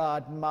 "Oh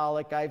God,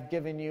 Moloch, I've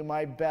given you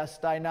my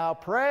best. I now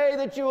pray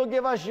that you will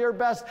give us your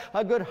best,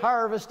 a good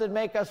harvest, and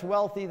make us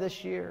wealthy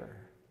this year."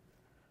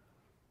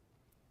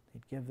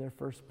 They'd give their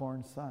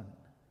firstborn son.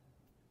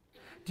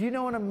 Do you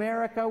know in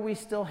America we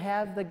still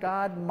have the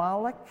god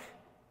Moloch?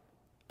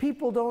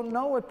 People don't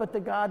know it, but the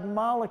god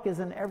Moloch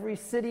is in every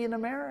city in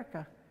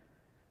America.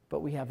 But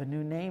we have a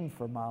new name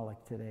for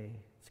Moloch today.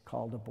 It's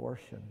called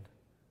abortion.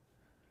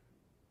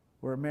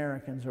 Where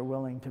Americans are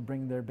willing to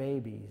bring their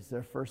babies,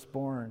 their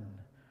firstborn,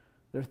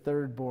 their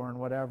thirdborn,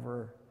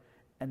 whatever,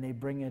 and they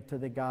bring it to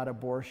the god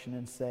abortion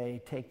and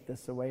say, "Take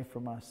this away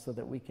from us so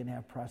that we can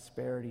have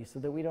prosperity, so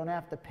that we don't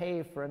have to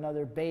pay for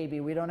another baby.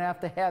 We don't have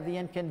to have the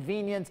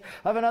inconvenience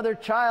of another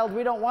child.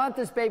 We don't want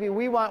this baby.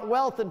 We want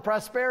wealth and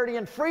prosperity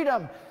and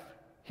freedom.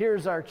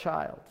 Here's our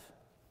child."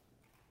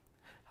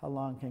 How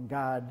long can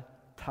God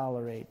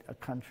tolerate a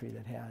country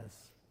that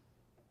has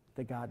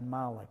the god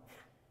Moloch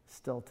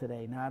still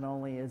today? Not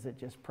only is it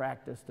just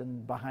practiced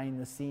behind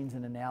the scenes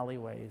and in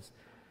alleyways,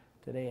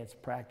 today it's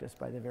practiced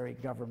by the very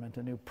government,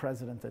 a new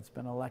president that's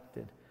been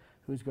elected,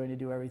 who's going to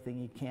do everything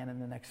he can in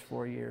the next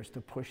 4 years to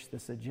push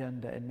this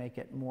agenda and make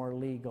it more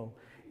legal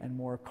and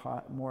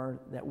more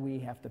that we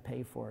have to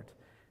pay for it.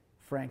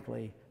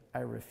 Frankly, I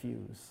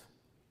refuse.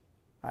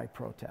 I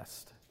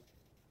protest.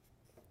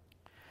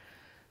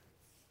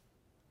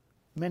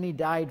 Many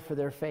died for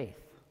their faith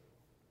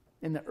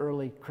in the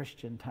early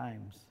Christian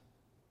times.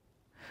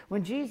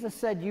 When Jesus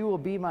said, "You will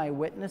be my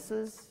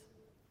witnesses,"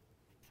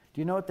 do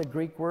you know what the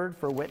Greek word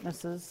for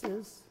witnesses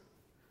is?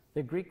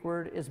 The Greek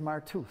word is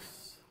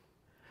martus.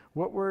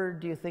 What word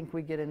do you think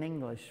we get in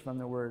English from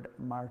the word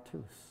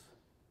martus?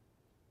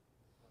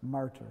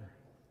 Martyr.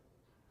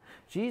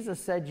 Jesus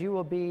said, "You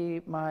will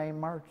be my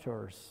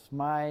martyrs,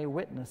 my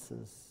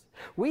witnesses."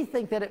 We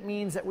think that it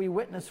means that we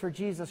witness for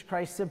Jesus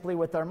Christ simply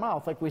with our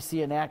mouth. Like we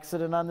see an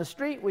accident on the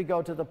street, we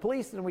go to the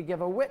police and we give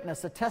a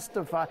witness,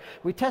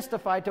 we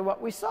testify to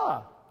what we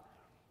saw.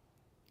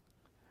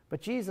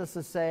 But Jesus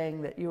is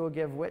saying that you will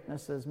give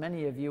witnesses,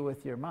 many of you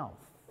with your mouth,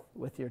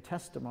 with your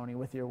testimony,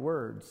 with your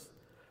words.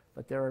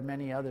 But there are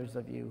many others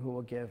of you who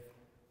will give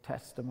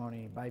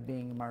testimony by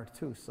being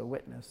martus, a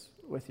witness,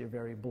 with your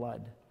very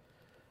blood.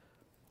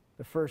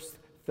 The first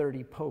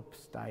 30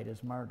 popes died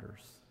as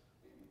martyrs.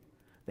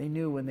 They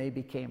knew when they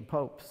became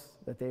popes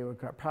that they were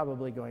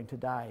probably going to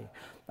die.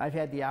 I've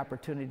had the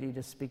opportunity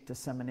to speak to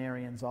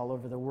seminarians all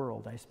over the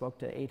world. I spoke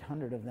to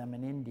 800 of them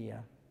in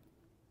India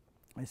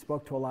I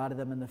spoke to a lot of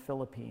them in the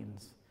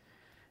Philippines,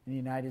 in the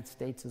United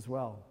States as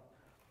well.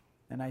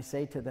 And I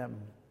say to them,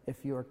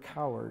 if you are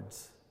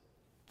cowards,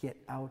 get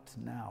out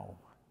now.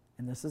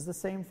 And this is the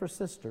same for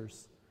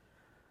sisters.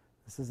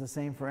 This is the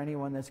same for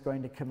anyone that's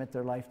going to commit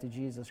their life to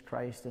Jesus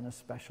Christ in a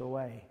special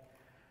way.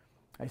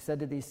 I said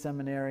to these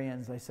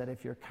seminarians, I said,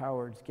 if you're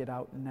cowards, get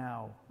out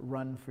now.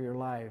 Run for your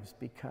lives,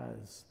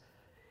 because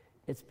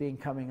it's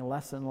becoming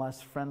less and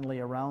less friendly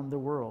around the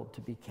world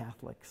to be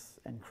Catholics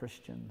and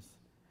Christians.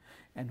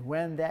 And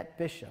when that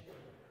bishop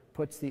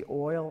puts the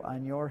oil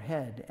on your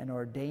head and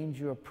ordains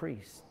you a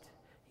priest,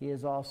 he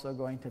is also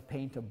going to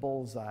paint a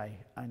bullseye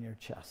on your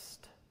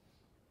chest.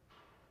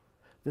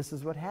 This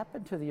is what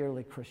happened to the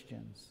early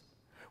Christians.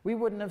 We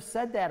wouldn't have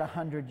said that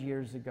 100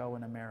 years ago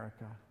in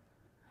America.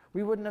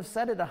 We wouldn't have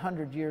said it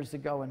 100 years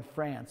ago in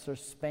France or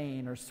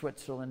Spain or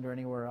Switzerland or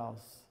anywhere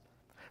else.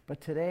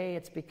 But today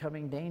it's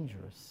becoming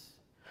dangerous.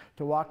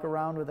 To walk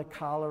around with a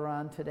collar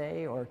on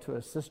today, or to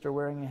a sister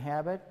wearing a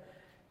habit,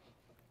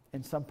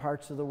 in some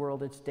parts of the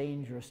world it's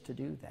dangerous to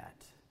do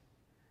that.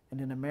 And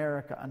in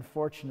America,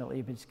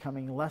 unfortunately, it's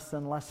becoming less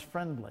and less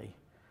friendly.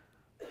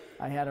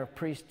 I had a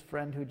priest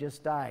friend who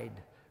just died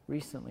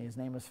recently. His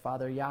name was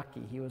Father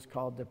Yaki. He was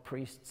called the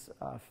priest's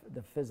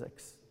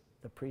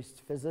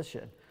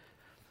physician.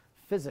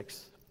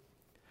 Physics.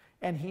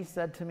 And he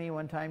said to me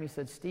one time, he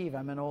said, Steve,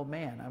 I'm an old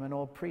man, I'm an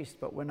old priest,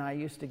 but when I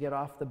used to get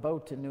off the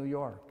boat in New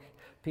York,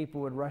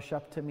 people would rush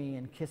up to me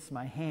and kiss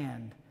my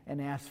hand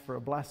and ask for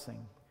a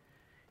blessing.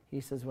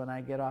 He says, when I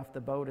get off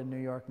the boat in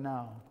New York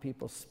now,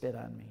 people spit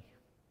on me.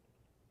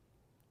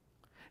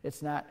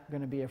 It's not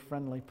going to be a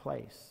friendly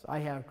place. I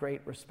have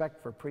great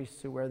respect for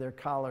priests who wear their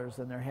collars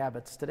and their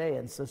habits today,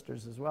 and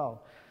sisters as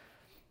well.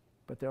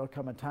 But there will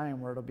come a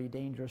time where it'll be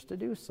dangerous to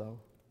do so.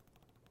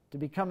 To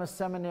become a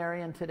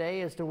seminarian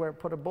today is to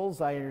put a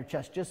bullseye in your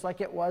chest, just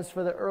like it was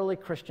for the early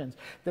Christians.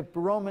 The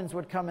Romans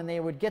would come and they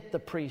would get the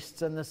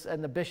priests and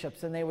the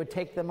bishops, and they would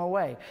take them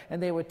away.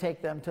 And they would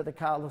take them to the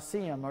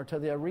Colosseum or to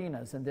the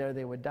arenas, and there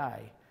they would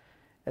die,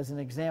 as an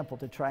example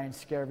to try and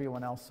scare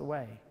everyone else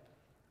away.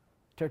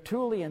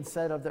 Tertullian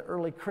said of the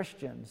early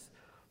Christians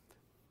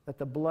that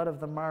the blood of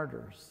the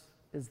martyrs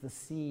is the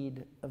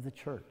seed of the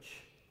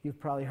church. You've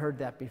probably heard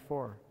that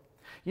before.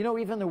 You know,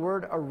 even the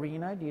word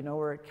arena, do you know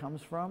where it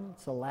comes from?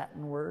 It's a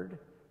Latin word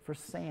for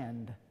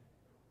sand.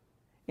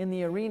 In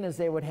the arenas,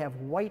 they would have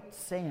white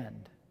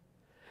sand,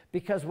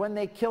 because when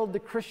they killed the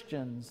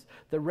Christians,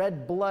 the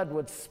red blood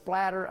would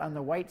splatter on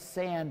the white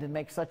sand and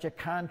make such a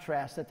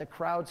contrast that the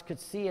crowds could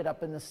see it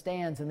up in the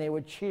stands, and they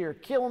would cheer,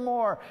 kill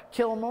more,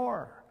 kill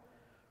more.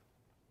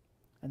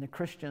 And the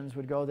Christians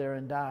would go there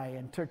and die.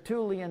 And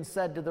Tertullian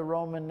said to the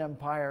Roman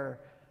Empire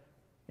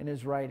in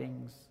his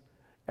writings,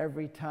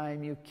 every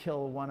time you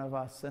kill one of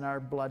us and our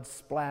blood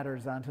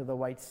splatters onto the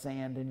white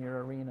sand in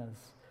your arenas,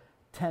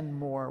 10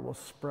 more will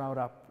sprout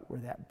up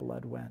where that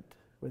blood went,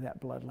 where that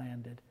blood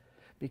landed.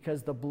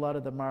 Because the blood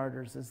of the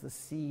martyrs is the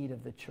seed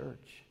of the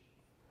church.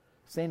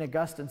 St.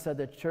 Augustine said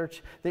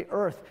the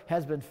earth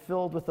has been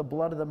filled with the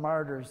blood of the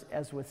martyrs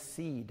as with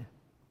seed.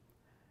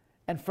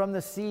 And from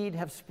the seed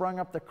have sprung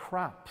up the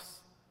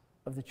crops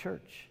of the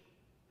church.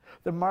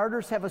 The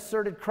martyrs have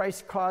asserted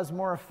Christ's cause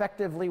more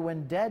effectively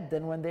when dead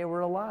than when they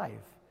were alive.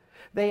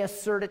 They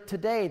assert it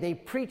today. They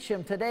preach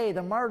him today.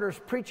 The martyrs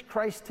preach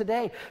Christ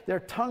today. Their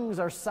tongues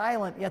are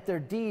silent, yet their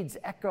deeds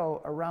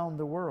echo around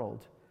the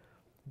world.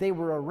 They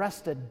were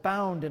arrested,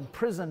 bound,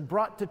 imprisoned,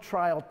 brought to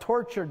trial,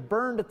 tortured,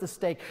 burned at the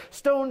stake,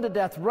 stoned to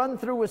death, run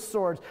through with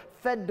swords,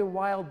 fed to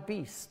wild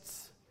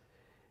beasts.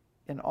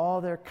 In all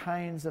their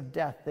kinds of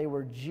death, they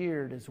were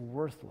jeered as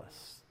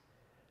worthless.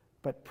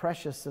 But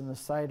precious in the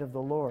sight of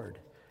the Lord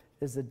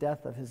is the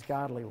death of his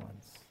godly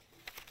ones.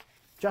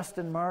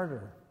 Justin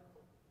Martyr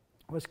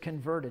was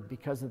converted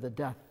because of the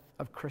death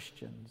of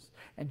Christians.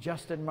 And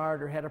Justin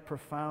Martyr had a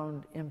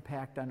profound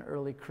impact on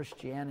early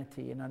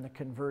Christianity and on the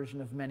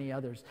conversion of many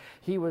others.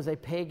 He was a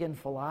pagan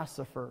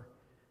philosopher.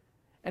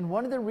 And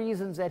one of the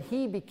reasons that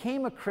he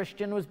became a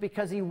Christian was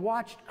because he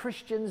watched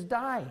Christians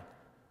die.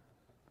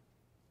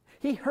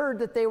 He heard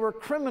that they were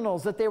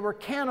criminals, that they were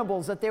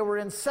cannibals, that they were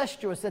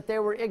incestuous, that they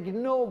were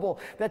ignoble,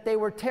 that they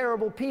were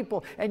terrible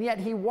people, and yet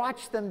he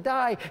watched them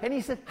die. And he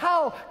said,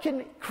 how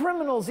can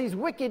criminals, these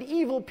wicked,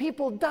 evil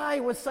people, die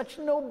with such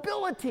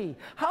nobility?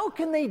 How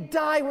can they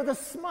die with a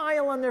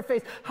smile on their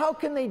face? How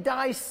can they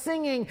die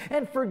singing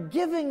and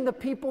forgiving the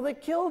people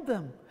that killed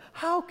them?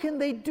 How can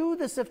they do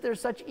this if they're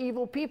such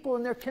evil people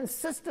and they're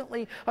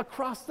consistently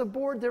across the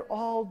board, they're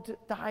all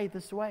die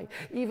this way?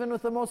 Even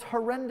with the most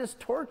horrendous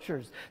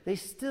tortures, they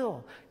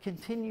still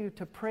continue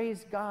to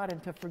praise God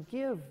and to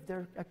forgive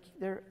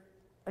their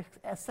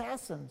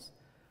assassins.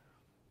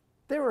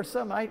 There were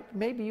some,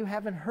 maybe you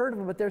haven't heard of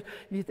them, but there's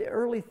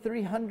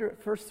the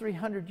first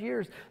 300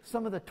 years,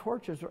 some of the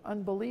tortures were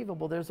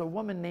unbelievable. There's a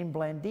woman named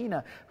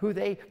Blandina who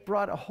they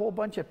brought a whole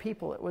bunch of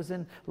people. It was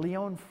in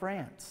Lyon,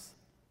 France.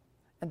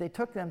 And they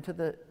took them to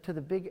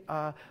the big,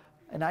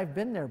 and I've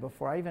been there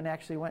before. I even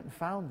actually went and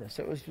found this.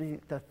 It was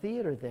the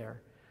theater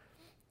there.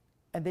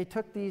 And they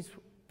took these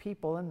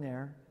people in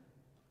there,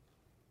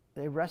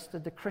 they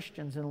arrested the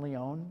Christians in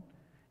Lyon,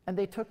 and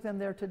they took them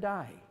there to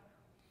die.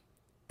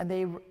 And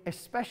they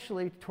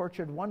especially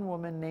tortured one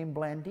woman named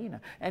Blandina.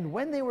 And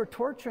when they were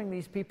torturing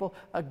these people,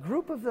 a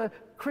group of the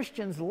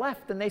Christians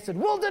left, and they said,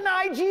 "We'll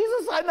deny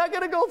Jesus. I'm not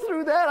going to go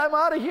through that. I'm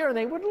out of here." And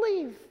they would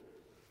leave.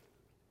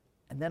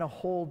 And then a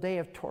whole day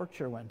of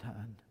torture went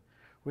on,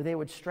 where they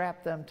would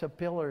strap them to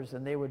pillars,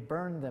 and they would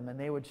burn them, and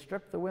they would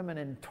strip the women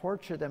and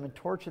torture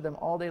them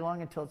all day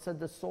long until it said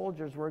the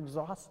soldiers were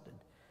exhausted.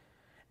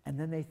 And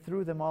then they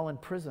threw them all in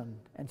prison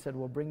and said,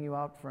 "We'll bring you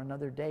out for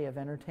another day of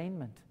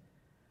entertainment."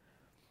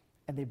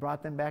 And they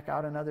brought them back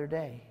out another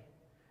day.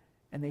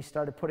 And they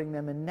started putting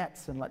them in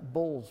nets and let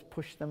bulls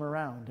push them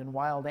around and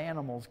wild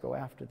animals go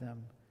after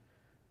them.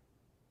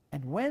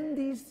 And when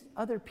these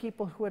other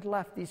people who had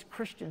left, these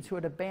Christians who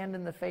had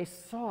abandoned the faith,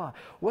 saw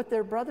what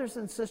their brothers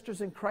and sisters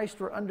in Christ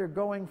were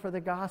undergoing for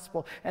the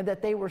gospel, and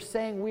that they were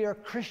saying, "We are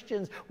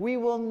Christians, we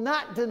will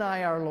not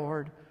deny our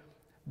Lord,"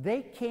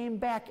 they came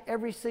back,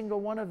 every single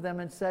one of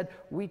them, and said,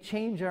 "We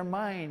change our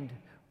mind.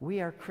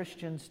 We are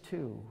Christians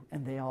too."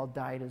 And they all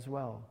died as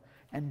well.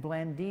 And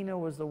Blandina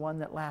was the one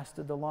that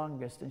lasted the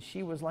longest. And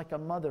she was like a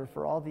mother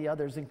for all the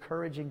others,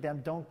 encouraging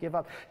them, "Don't give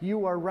up.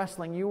 You are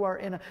wrestling. You are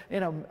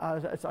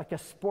it's like a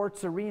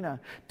sports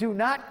arena. Do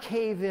not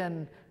cave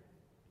in.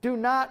 Do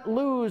not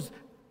lose.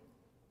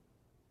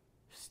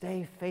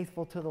 Stay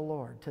faithful to the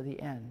Lord to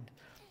the end."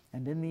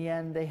 And in the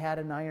end, they had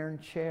an iron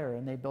chair,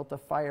 and they built a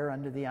fire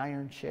under the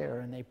iron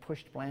chair, and they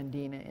pushed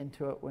Blandina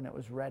into it when it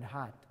was red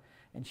hot,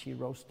 and she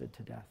roasted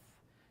to death.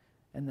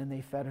 And then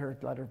they fed her,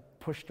 let her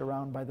pushed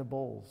around by the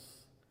bulls.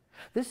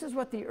 This is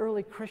what the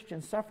early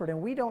Christians suffered,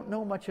 and we don't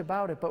know much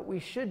about it, but we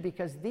should,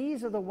 because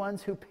these are the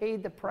ones who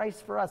paid the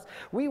price for us.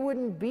 We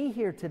wouldn't be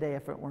here today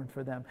if it weren't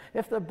for them.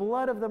 If the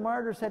blood of the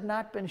martyrs had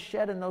not been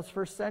shed in those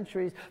first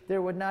centuries,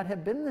 there would not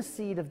have been the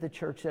seed of the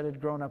church that had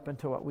grown up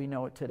into what we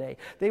know it today.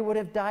 They would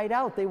have died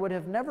out. They would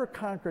have never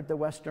conquered the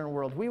Western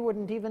world. We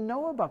wouldn't even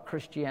know about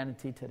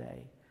Christianity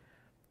today.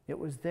 It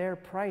was their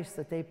price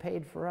that they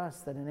paid for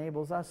us that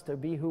enables us to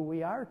be who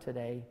we are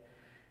today.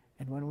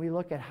 And when we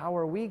look at how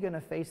are we going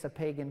to face a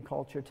pagan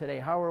culture today,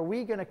 how are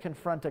we going to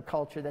confront a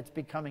culture that's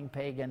becoming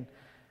pagan,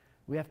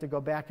 we have to go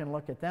back and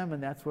look at them.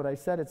 And that's what I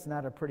said. It's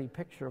not a pretty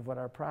picture of what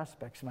our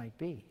prospects might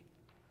be.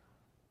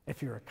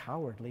 If you're a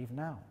coward, leave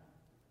now.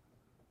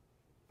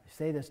 I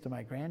say this to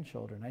my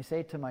grandchildren. I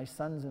say it to my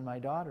sons and my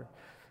daughter.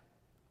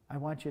 I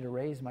want you to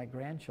raise my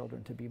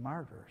grandchildren to be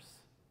martyrs.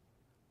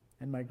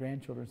 And my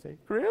grandchildren say,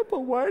 "Grandpa,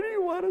 why do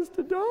you want us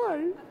to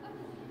die?"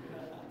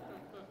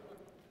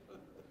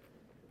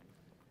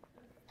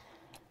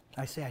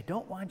 I say, "I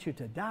don't want you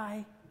to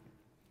die,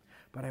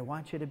 but I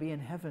want you to be in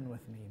heaven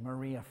with me,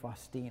 Maria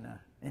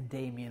Faustina and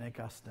Damien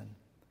Augustine.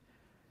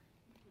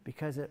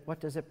 Because what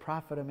does it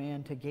profit a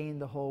man to gain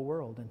the whole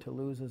world and to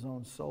lose his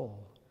own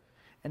soul?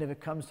 And if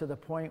it comes to the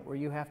point where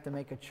you have to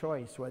make a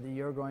choice whether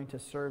you're going to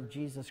serve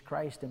Jesus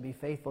Christ and be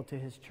faithful to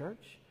his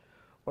church,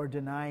 or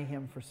deny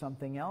him for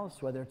something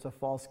else, whether it's a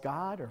false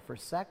god or for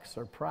sex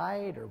or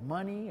pride or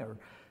money or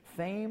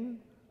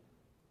fame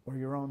or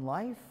your own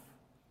life,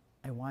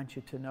 I want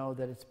you to know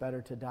that it's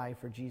better to die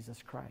for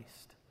Jesus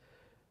Christ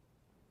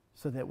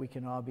so that we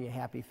can all be a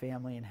happy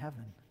family in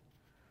heaven."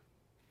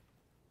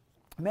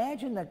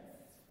 Imagine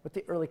what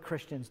the early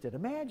Christians did.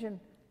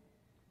 Imagine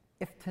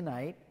if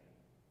tonight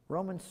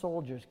Roman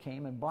soldiers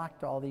came and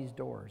blocked all these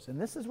doors. And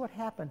this is what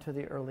happened to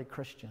the early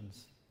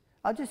Christians.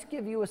 I'll just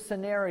give you a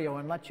scenario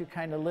and let you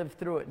kind of live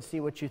through it and see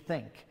what you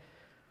think.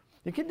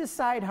 You can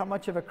decide how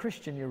much of a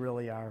Christian you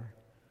really are.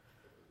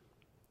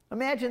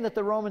 Imagine that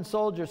the Roman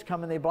soldiers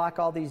come and they block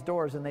all these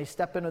doors, and they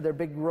step into their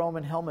big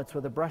Roman helmets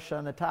with a brush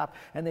on the top,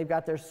 and they've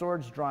got their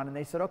swords drawn, and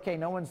they said, "Okay,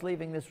 no one's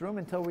leaving this room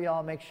until we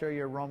all make sure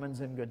you're Romans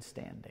in good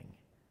standing.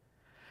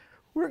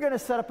 We're going to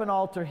set up an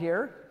altar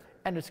here,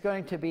 and it's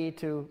going to be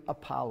to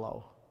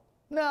Apollo.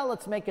 No,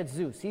 let's make it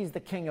Zeus. He's the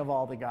king of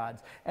all the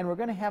gods. And we're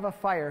going to have a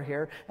fire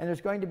here, and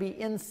there's going to be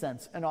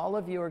incense, and all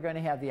of you are going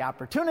to have the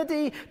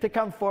opportunity to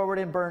come forward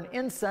and burn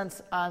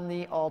incense on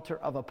the altar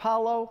of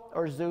Apollo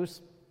or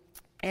Zeus.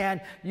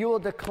 And you will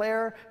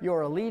declare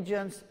your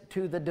allegiance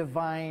to the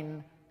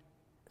divine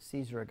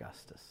Caesar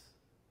Augustus."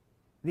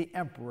 The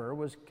emperor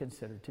was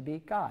considered to be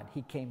God.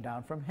 He came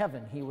down from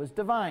heaven. He was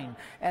divine.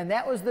 And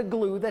that was the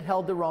glue that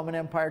held the Roman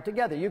Empire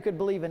together. You could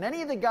believe in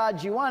any of the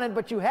gods you wanted,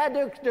 but you had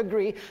to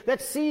agree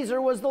that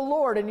Caesar was the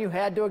Lord, and you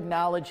had to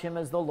acknowledge him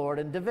as the Lord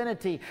and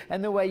divinity.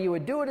 And the way you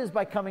would do it is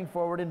by coming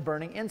forward and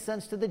burning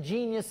incense to the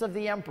genius of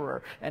the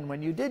emperor. And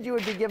when you did, you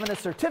would be given a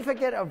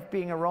certificate of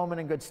being a Roman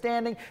in good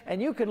standing,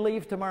 and you could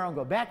leave tomorrow and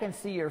go back and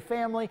see your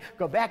family,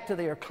 go back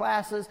to your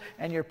classes,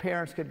 and your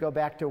parents could go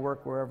back to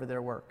work wherever they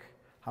work.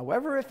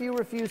 However, if you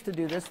refuse to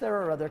do this, there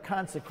are other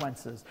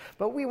consequences.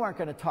 But we weren't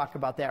going to talk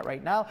about that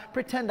right now.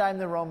 Pretend I'm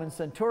the Roman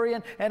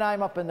centurion, and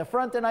I'm up in the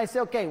front, and I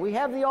say, "Okay, we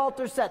have the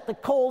altar set. The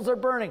coals are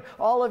burning.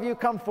 All of you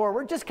come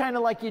forward," just kind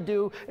of like you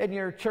do in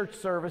your church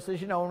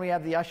services. You know, when we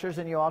have the ushers,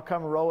 and you all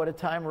come row at a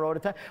time, row at a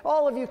time.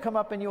 All of you come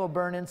up, and you will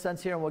burn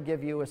incense here, and we'll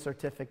give you a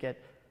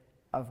certificate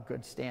of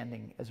good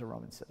standing as a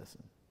Roman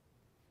citizen.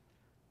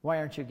 Why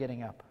aren't you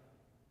getting up?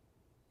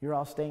 You're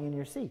all staying in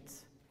your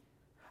seats.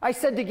 I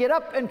said to get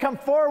up and come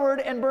forward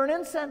and burn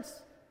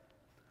incense.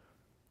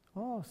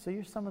 Oh, so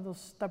you're some of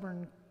those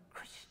stubborn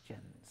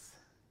Christians.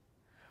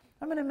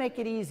 I'm going to make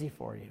it easy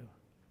for you.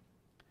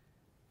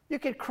 You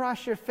could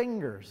cross your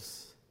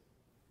fingers.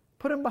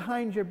 Put them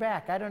behind your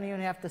back. I don't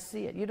even have to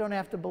see it. You don't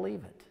have to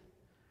believe it.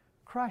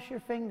 Cross your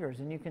fingers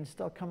and you can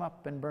still come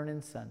up and burn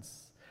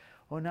incense.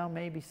 Oh, now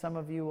maybe some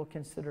of you will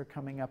consider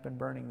coming up and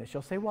burning this.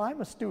 You'll say, well, I'm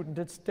a student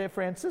at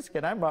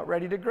Franciscan. I'm about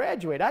ready to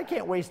graduate. I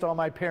can't waste all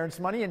my parents'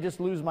 money and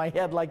just lose my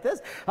head like this.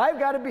 I'm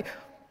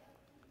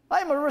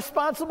a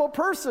responsible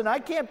person. I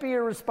can't be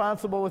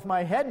irresponsible with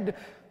my head.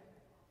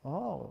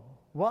 Oh,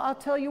 well, I'll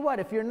tell you what.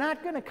 If you're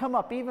not going to come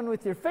up even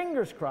with your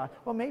fingers crossed,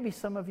 well, maybe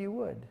some of you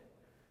would.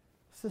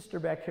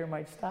 Sister back here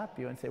might stop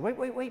you and say,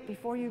 wait,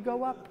 before you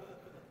go up.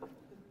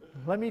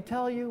 Let me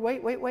tell you,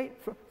 wait.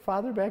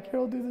 Father back here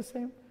will do the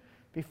same.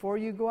 Before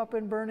you go up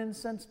and burn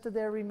incense to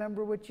there,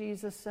 remember what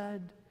Jesus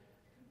said.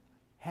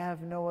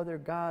 Have no other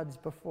gods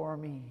before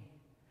me.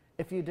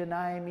 If you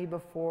deny me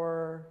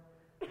before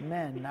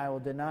men, I will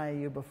deny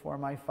you before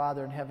my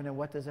Father in heaven. And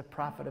what does it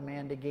profit a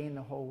man to gain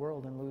the whole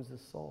world and lose his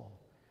soul?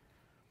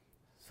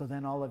 So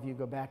then all of you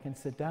go back and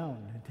sit down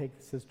and take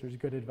the sister's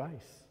good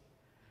advice.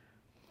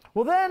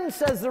 Well then,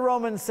 says the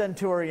Roman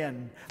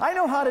centurion, I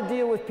know how to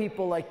deal with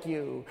people like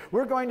you.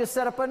 We're going to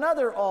set up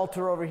another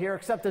altar over here,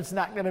 except it's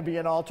not going to be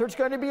an altar. It's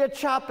going to be a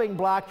chopping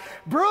block.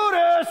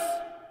 Brutus!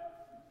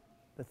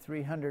 The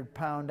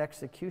 300-pound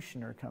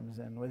executioner comes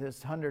in with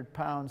his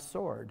 100-pound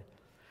sword,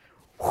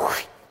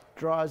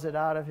 draws it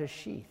out of his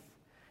sheath,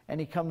 and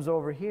he comes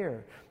over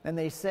here. And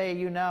they say,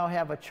 you now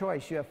have a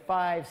choice. You have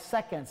 5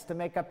 seconds to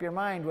make up your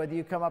mind whether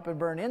you come up and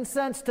burn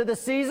incense to the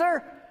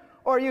Caesar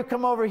or you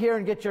come over here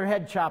and get your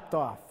head chopped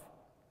off.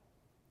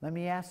 Let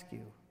me ask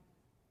you,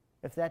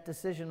 if that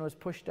decision was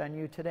pushed on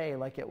you today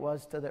like it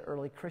was to the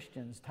early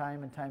Christians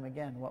time and time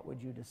again, what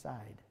would you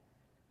decide?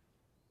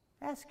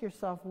 Ask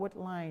yourself what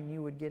line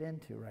you would get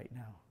into right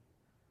now.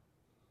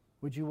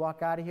 Would you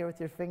walk out of here with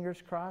your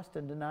fingers crossed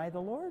and deny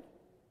the Lord?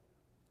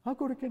 I'll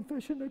go to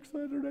confession next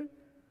Saturday.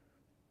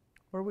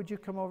 Or would you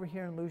come over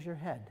here and lose your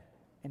head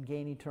and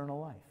gain eternal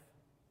life?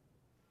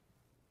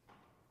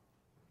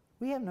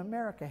 We in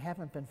America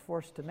haven't been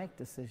forced to make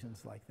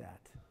decisions like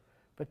that.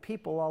 But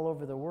people all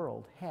over the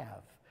world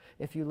have.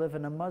 If you live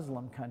in a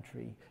Muslim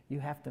country,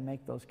 you have to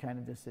make those kind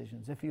of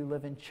decisions. If you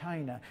live in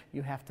China,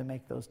 you have to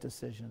make those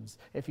decisions.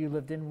 If you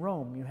lived in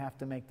Rome, you have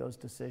to make those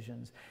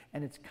decisions.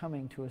 And it's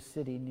coming to a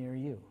city near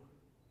you.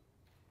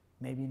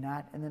 Maybe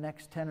not in the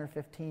next 10 or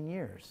 15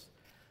 years.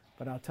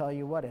 But I'll tell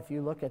you what, if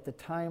you look at the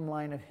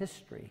timeline of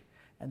history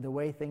and the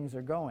way things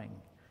are going,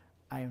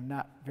 I am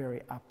not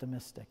very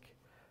optimistic.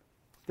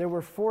 There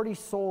were 40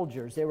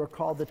 soldiers. They were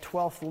called the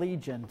 12th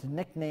Legion,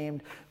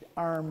 nicknamed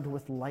Armed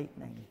with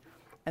Lightning.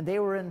 And they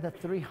were in the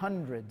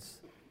 300s.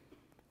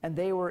 And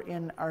they were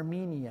in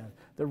Armenia.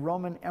 The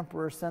Roman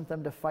emperor sent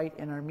them to fight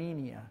in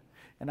Armenia.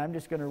 And I'm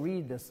just going to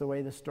read this the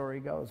way the story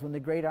goes. When the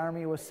great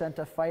army was sent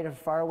to fight in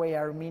faraway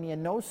Armenia,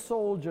 no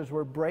soldiers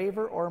were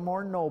braver or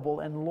more noble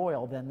and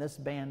loyal than this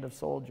band of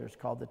soldiers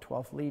called the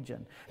 12th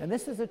Legion. And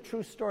this is a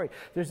true story.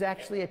 There's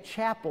actually a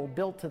chapel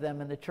built to them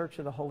in the Church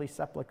of the Holy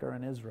Sepulchre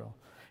in Israel,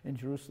 in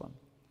Jerusalem.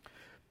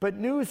 But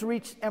news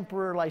reached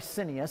Emperor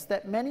Licinius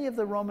that many of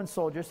the Roman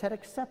soldiers had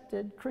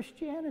accepted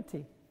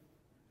Christianity.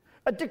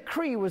 A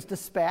decree was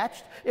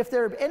dispatched, if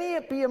there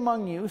be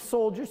among you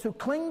soldiers who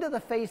cling to the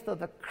faith of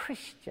the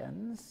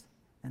Christians,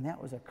 and that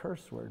was a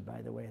curse word,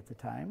 by the way, at the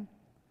time,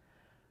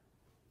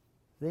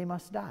 they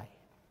must die.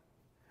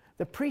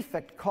 The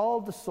prefect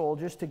called the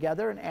soldiers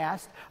together and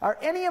asked, are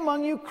any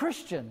among you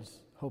Christians?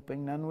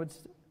 Hoping none would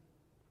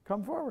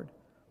come forward.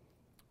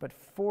 But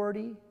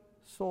 40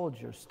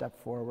 soldiers stepped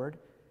forward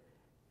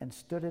and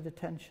stood at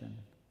attention.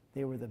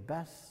 They were the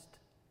best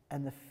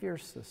and the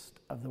fiercest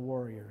of the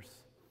warriors.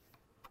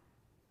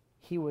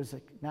 He was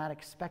not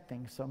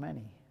expecting so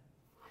many.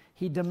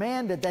 He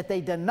demanded that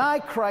they deny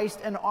Christ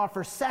and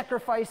offer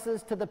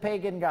sacrifices to the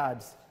pagan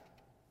gods.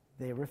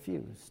 They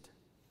refused.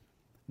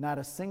 Not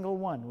a single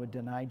one would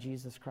deny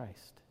Jesus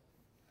Christ.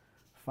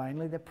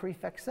 Finally, the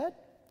prefect said,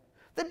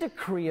 the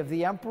decree of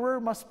the emperor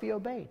must be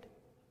obeyed.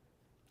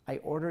 I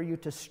order you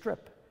to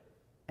strip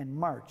and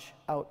march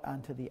out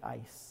onto the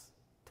ice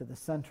to the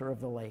center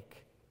of the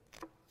lake.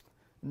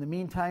 In the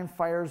meantime,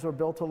 fires were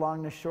built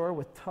along the shore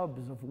with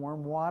tubs of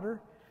warm water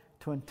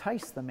to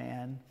entice the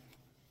men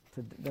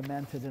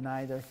to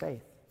deny their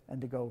faith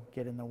and to go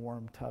get in the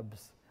warm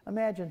tubs.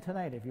 Imagine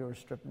tonight if you were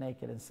stripped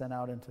naked and sent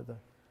out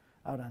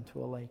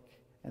onto a lake,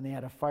 and they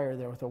had a fire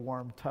there with a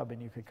warm tub,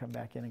 and you could come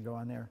back in and go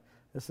on there.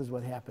 This is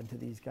what happened to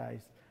these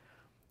guys.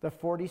 The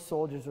 40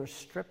 soldiers were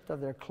stripped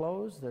of their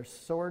clothes, their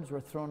swords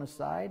were thrown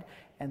aside,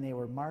 and they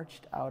were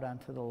marched out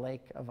onto the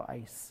lake of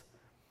ice.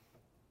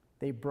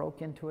 They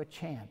broke into a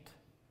chant,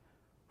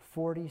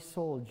 40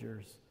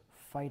 soldiers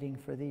fighting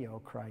for thee, O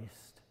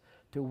Christ,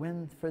 to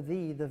win for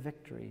thee the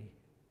victory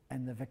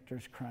and the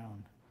victor's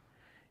crown.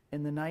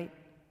 In the night,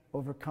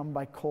 overcome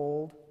by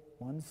cold,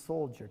 one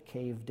soldier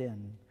caved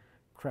in,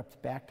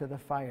 crept back to the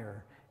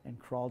fire, and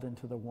crawled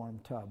into the warm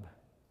tub.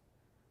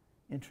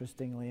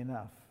 Interestingly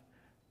enough,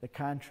 the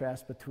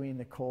contrast between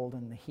the cold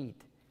and the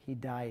heat, he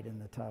died in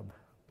the tub.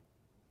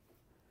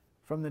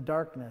 From the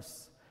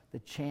darkness, the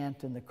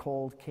chant and the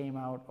cold came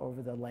out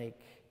over the lake.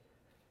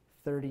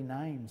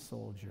 39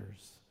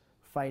 soldiers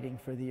fighting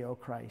for thee, O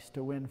Christ,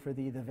 to win for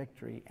thee the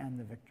victory and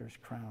the victor's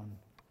crown.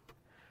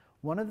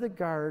 One of the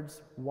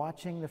guards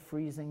watching the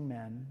freezing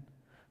men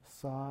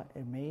saw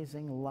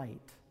amazing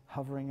light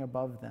hovering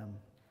above them.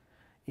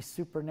 A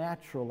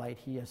supernatural light,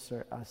 he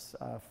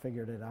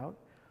figured it out,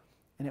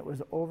 and it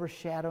was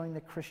overshadowing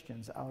the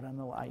Christians out on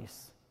the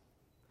ice.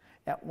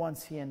 At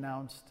once he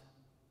announced,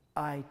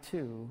 I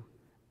too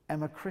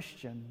am a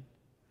Christian.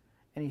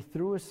 And he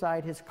threw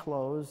aside his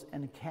clothes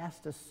and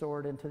cast his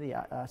sword into the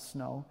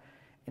snow,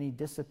 and he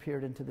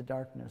disappeared into the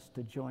darkness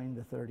to join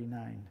the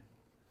 39.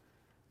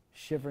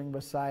 Shivering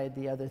beside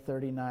the other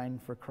 39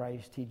 for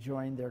Christ, he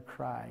joined their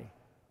cry,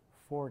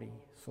 40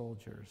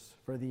 soldiers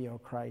for thee, O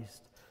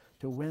Christ,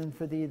 to win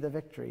for thee the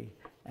victory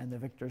and the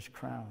victor's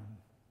crown.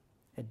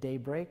 At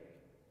daybreak,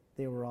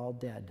 they were all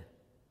dead.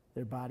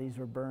 Their bodies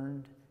were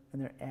burned,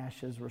 and their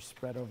ashes were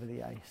spread over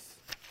the ice.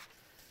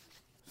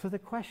 So the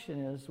question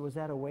is, was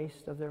that a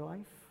waste of their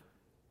life?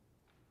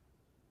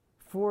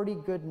 40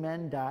 good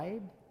men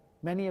died.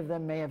 Many of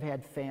them may have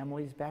had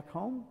families back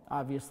home,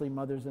 obviously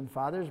mothers and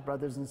fathers,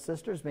 brothers and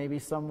sisters, maybe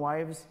some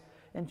wives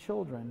and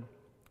children.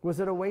 Was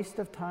it a waste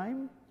of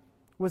time?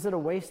 Was it a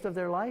waste of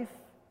their life?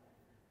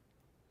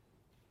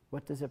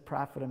 What does it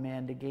profit a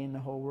man to gain the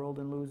whole world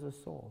and lose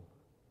his soul?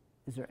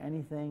 Is there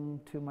anything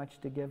too much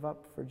to give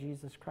up for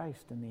Jesus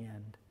Christ in the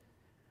end?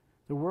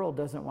 The world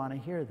doesn't want to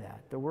hear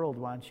that. The world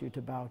wants you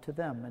to bow to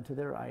them and to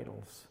their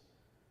idols.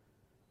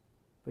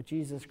 But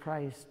Jesus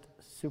Christ,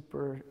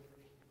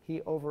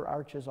 he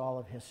overarches all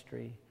of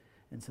history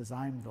and says,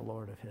 I'm the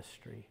Lord of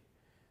history.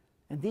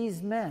 And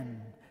these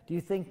men, do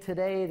you think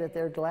today that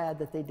they're glad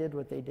that they did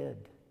what they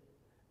did?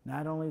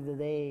 Not only did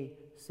they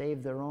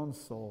save their own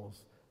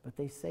souls, but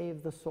they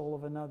saved the soul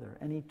of another,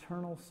 an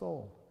eternal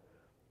soul.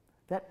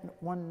 That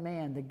one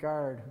man, the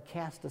guard, who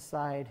cast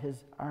aside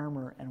his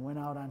armor and went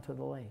out onto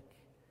the lake,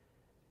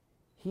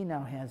 he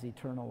now has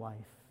eternal life.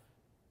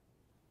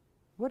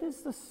 What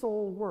is the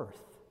soul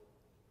worth?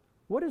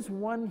 What is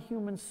one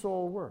human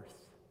soul worth?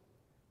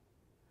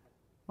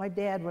 My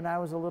dad, when I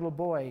was a little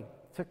boy,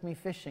 took me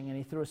fishing, and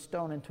he threw a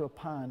stone into a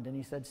pond, and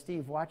he said,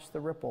 Steve, watch the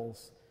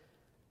ripples.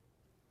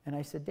 And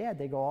I said, Dad,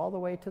 they go all the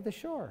way to the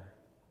shore.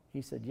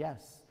 He said,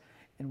 yes.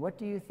 And what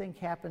do you think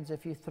happens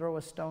if you throw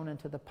a stone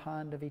into the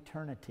pond of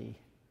eternity?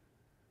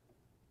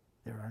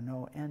 There are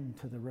no end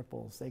to the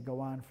ripples. They go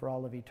on for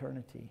all of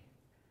eternity.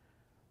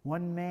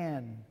 One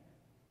man,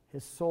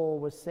 his soul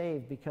was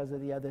saved because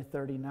of the other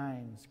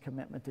 39's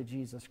commitment to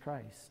Jesus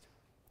Christ.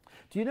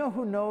 Do you know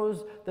who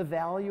knows the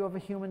value of a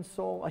human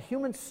soul? A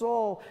human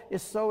soul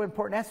is so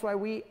important. That's why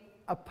we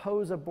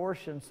oppose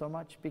abortion so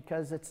much,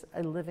 because it's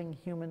a living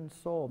human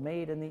soul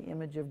made in the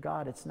image of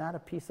God. It's not a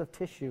piece of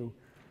tissue.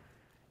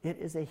 It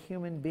is a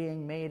human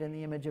being made in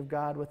the image of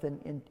God with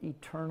an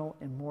eternal,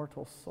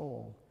 immortal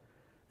soul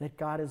that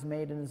God has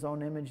made in his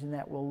own image, and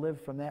that will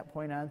live from that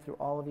point on through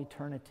all of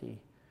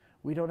eternity.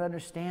 We don't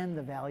understand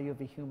the value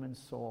of a human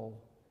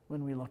soul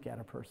when we look at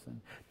a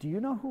person. Do you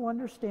know who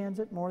understands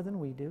it more than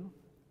we do?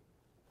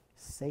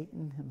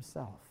 Satan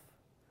himself,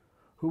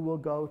 who will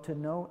go to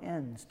no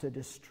ends to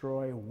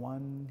destroy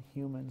one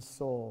human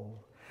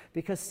soul.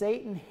 Because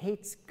Satan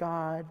hates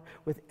God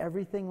with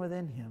everything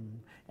within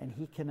him, and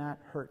he cannot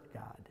hurt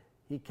God.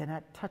 He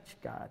cannot touch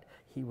God.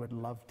 He would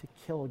love to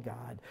kill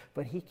God,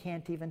 but he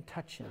can't even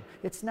touch him.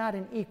 It's not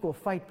an equal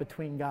fight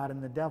between God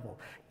and the devil.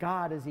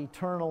 God is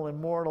eternal,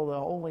 immortal, the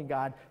only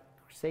God.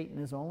 Satan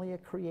is only a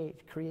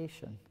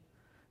creation.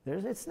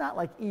 It's not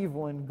like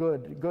evil and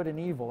good. Good and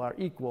evil are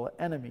equal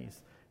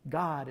enemies.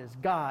 God is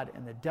God,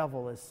 and the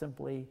devil is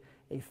simply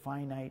a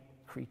finite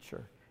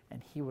creature,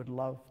 and he would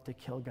love to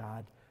kill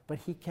God, but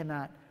he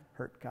cannot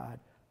hurt God.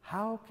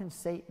 How can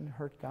Satan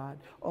hurt God?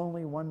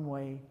 Only one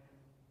way: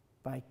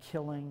 by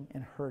killing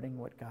and hurting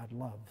what God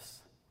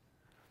loves.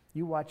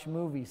 You watch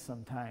movies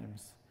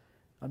sometimes.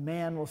 A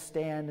man will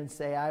stand and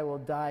say, I will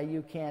die,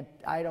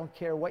 I don't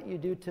care what you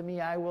do to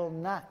me, I will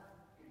not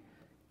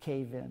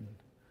cave in.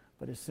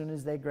 But as soon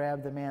as they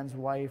grab the man's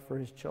wife or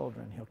his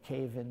children, he'll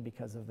cave in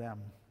because of them,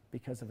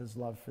 because of his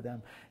love for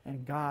them.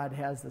 And God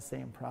has the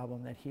same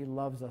problem, that he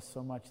loves us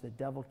so much. The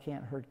devil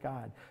can't hurt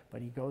God,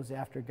 but he goes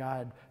after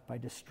God by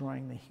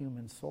destroying the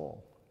human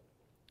soul.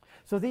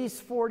 So these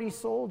 40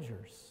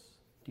 soldiers,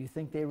 do you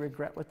think they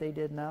regret what they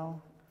did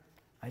now?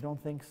 I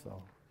don't think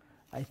so.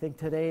 I think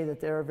today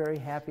that they're very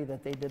happy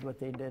that they did what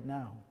they did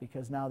now,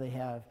 because now they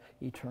have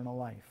eternal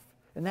life.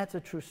 And that's a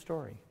true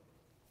story.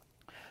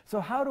 So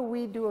how do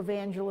we do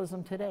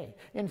evangelism today?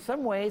 In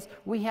some ways,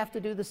 we have to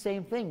do the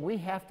same thing. We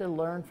have to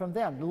learn from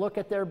them, look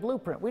at their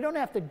blueprint. We don't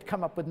have to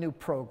come up with new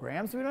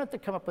programs. We don't have to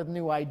come up with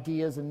new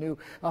ideas and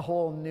a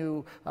whole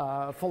new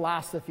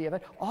philosophy of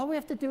it. All we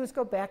have to do is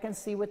go back and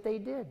see what they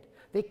did.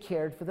 They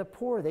cared for the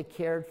poor. They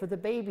cared for the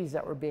babies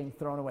that were being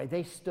thrown away.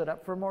 They stood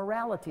up for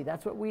morality.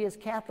 That's what we as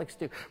Catholics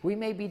do. We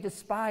may be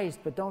despised,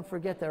 but don't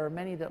forget there are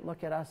many that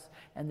look at us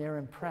and they're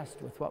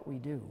impressed with what we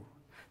do.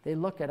 They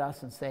look at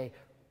us and say,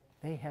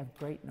 they have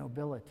great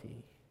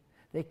nobility.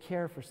 They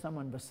care for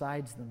someone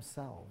besides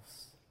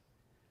themselves.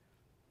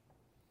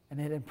 And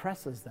it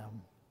impresses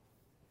them.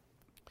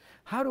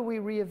 How do we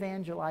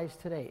re-evangelize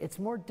today? It's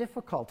more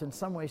difficult in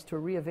some ways to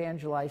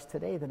re-evangelize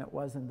today than it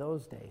was in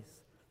those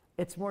days.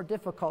 It's more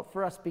difficult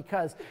for us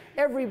because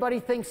everybody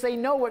thinks they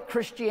know what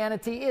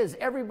Christianity is.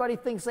 Everybody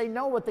thinks they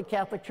know what the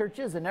Catholic Church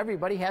is, and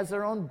everybody has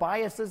their own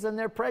biases and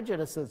their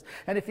prejudices.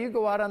 And if you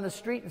go out on the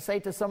street and say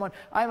to someone,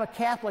 I'm a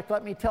Catholic,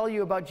 let me tell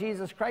you about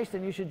Jesus Christ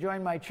and you should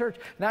join my church,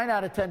 9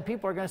 out of 10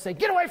 people are going to say,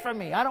 get away from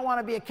me. I don't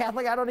want to be a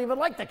Catholic. I don't even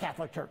like the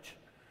Catholic Church.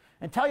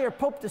 And tell your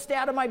Pope to stay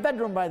out of my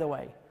bedroom, by the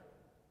way.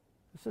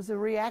 This is the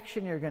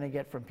reaction you're going to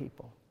get from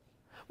people.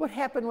 What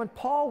happened when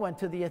Paul went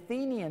to the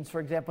Athenians, for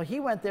example?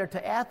 He went there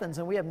to Athens,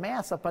 and we have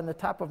Mass up on the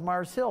top of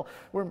Mars Hill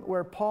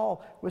where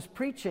Paul was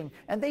preaching.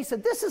 And they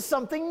said, this is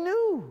something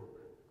new.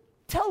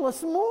 Tell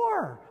us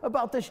more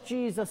about this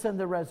Jesus and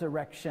the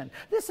resurrection.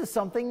 This is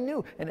something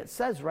new. And it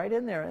says right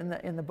in there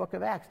in the book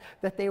of Acts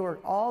that they were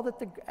all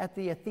that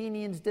the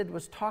Athenians did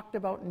was talked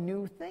about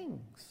new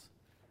things.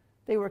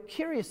 They were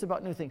curious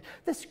about new things.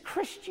 This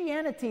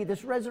Christianity,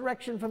 this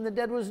resurrection from the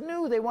dead was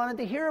new. They wanted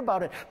to hear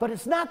about it. But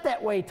it's not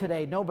that way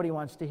today. Nobody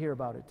wants to hear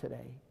about it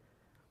today.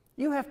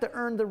 You have to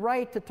earn the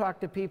right to talk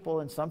to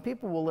people, and some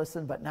people will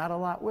listen, but not a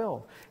lot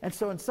will. And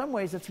so in some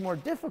ways, it's more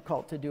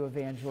difficult to do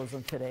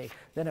evangelism today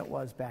than it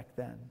was back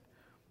then.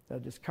 They'll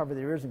just cover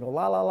their ears and go,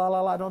 la, la, la,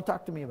 la, la, don't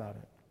talk to me about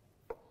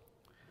it.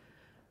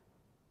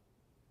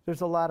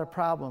 There's a lot of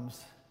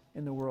problems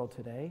in the world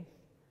today.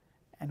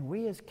 And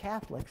we as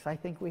Catholics, I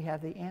think we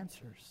have the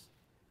answers.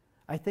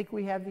 I think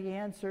we have the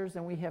answers,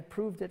 and we have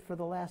proved it for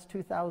the last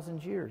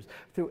 2,000 years.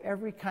 Through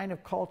every kind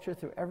of culture,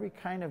 through every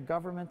kind of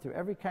government, through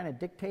every kind of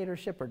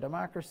dictatorship or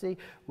democracy,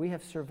 we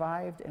have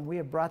survived, and we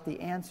have brought the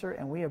answer,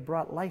 and we have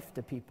brought life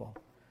to people.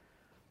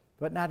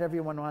 But not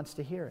everyone wants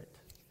to hear it.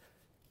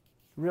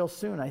 Real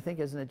soon, I think,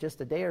 isn't it just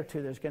a day or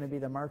two, there's going to be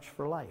the March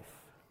for Life.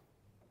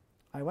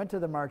 I went to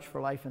the March for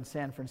Life in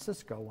San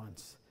Francisco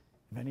once.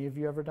 Have any of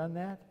you ever done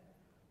that?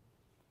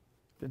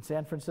 In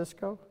San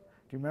Francisco?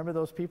 Do you remember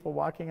those people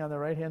walking on the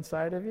right-hand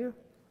side of you?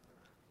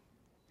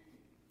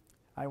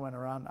 I went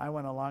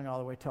along all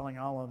the way telling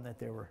all of them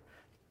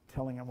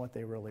telling them what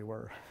they really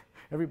were.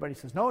 Everybody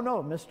says, no,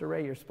 Mr.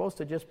 Ray, you're supposed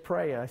to just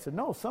pray. I said,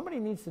 no,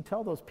 somebody needs to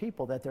tell those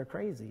people that they're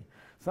crazy.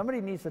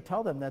 Somebody needs to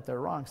tell them that they're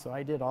wrong. So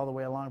I did all the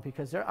way along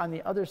because they're on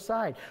the other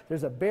side.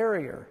 There's a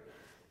barrier.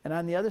 And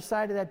on the other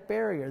side of that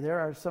barrier, there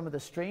are some of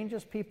the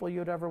strangest people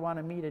you'd ever want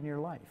to meet in your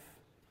life.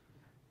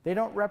 They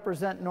don't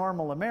represent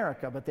normal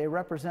America, but they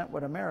represent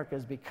what America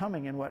is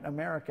becoming and what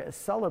America is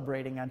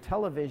celebrating on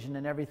television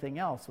and everything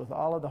else with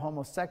all of the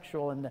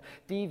homosexual and the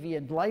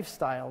deviant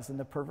lifestyles and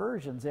the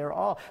perversions.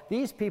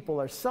 These people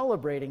are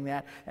celebrating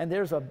that, and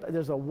there's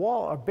a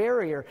wall, a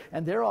barrier,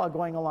 and they're all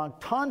going along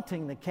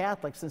taunting the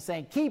Catholics and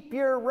saying, keep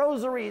your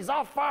rosaries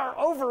off our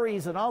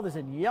ovaries and all this,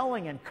 and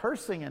yelling and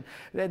cursing, and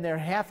they're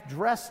half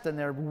dressed, and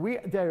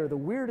they're the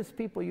weirdest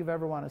people you've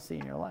ever want to see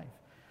in your life.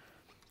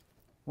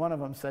 One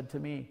of them said to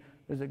me,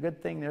 there's a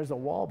good thing there's a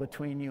wall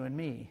between you and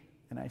me.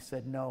 And I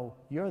said, no,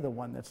 you're the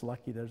one that's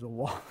lucky there's a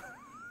wall.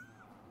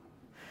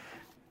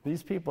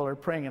 These people are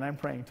praying, and I'm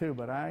praying too,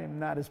 but I am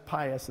not as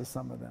pious as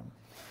some of them.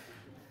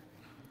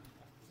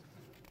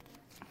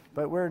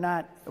 But we're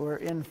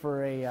in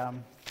for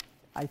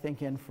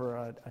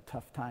a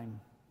tough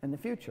time in the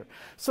future.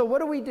 So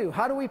what do?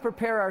 How do we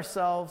prepare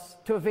ourselves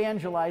to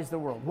evangelize the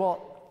world?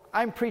 Well,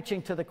 I'm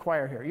preaching to the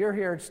choir here. You're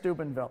here at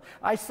Steubenville.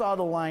 I saw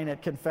the line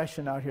at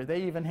confession out here.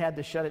 They even had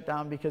to shut it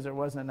down because there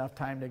wasn't enough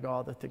time to go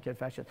all to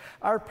confession.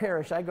 Our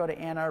parish, I go to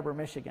Ann Arbor,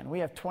 Michigan. We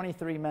have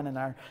 23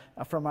 men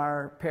from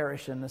our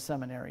parish in the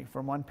seminary.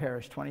 From one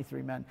parish,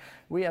 23 men.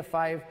 We have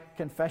 5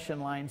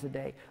 confession lines a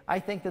day. I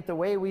think that the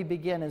way we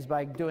begin is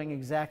by doing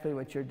exactly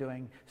what you're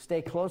doing.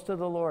 Stay close to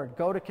the Lord.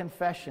 Go to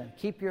confession.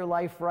 Keep your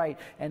life right.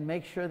 And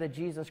make sure that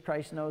Jesus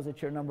Christ knows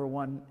that you're number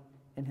one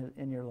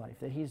in your life,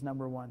 that He's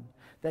number one.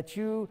 That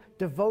you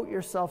devote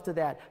yourself to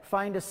that.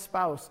 Find a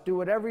spouse. Do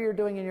whatever you're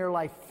doing in your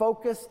life.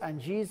 Focus on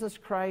Jesus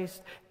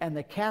Christ and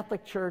the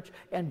Catholic Church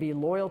and be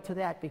loyal to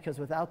that, because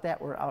without that,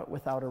 we're out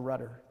without a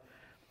rudder.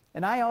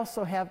 And I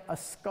also have a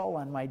skull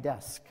on my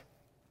desk.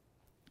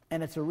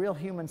 And it's a real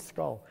human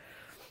skull.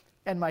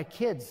 And my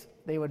kids,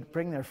 they would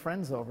bring their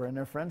friends over, and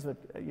their friends would,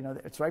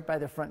 it's right by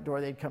the front door.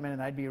 They'd come in,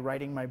 and I'd be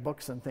writing my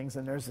books and things,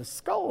 and there's a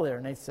skull there.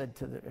 And they said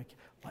to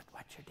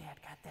what's your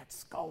dad got that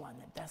skull on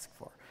the desk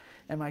for?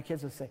 And my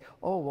kids would say,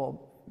 oh,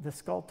 well, the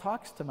skull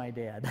talks to my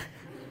dad.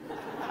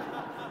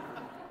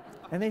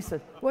 And they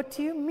said, what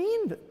do you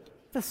mean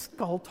the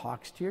skull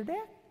talks to your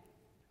dad?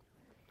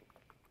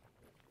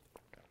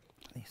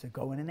 And he said,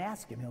 go in and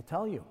ask him. He'll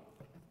tell you.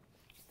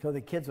 So the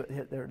kids,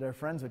 their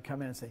friends would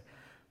come in and say,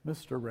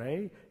 Mr.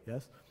 Ray,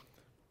 yes,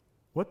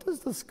 what does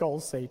the skull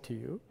say to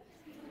you?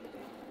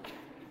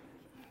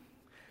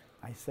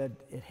 I said,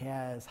 it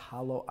has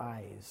hollow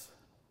eyes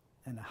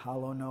and a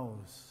hollow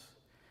nose,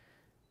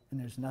 and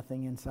there's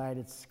nothing inside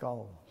its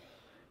skull.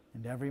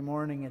 And every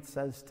morning it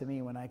says to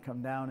me when I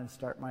come down and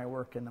start my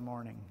work in the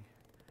morning,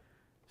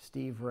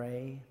 Steve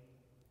Ray,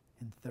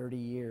 in 30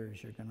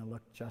 years you're going to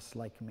look just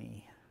like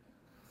me.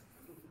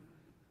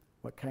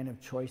 What kind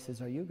of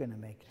choices are you going to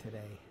make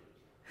today?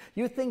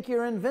 You think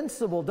you're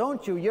invincible,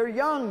 don't you? You're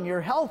young,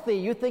 you're healthy,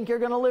 you think you're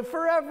going to live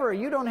forever.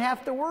 You don't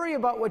have to worry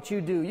about what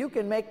you do. You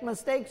can make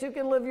mistakes, you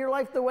can live your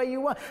life the way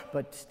you want.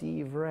 But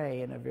Steve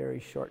Ray, in a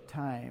very short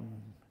time,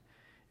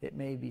 it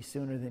may be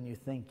sooner than you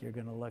think, you're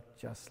going to look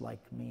just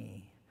like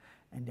me.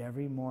 And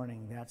every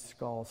morning that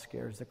skull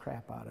scares the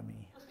crap out of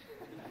me.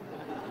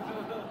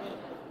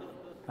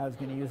 I was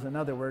going to use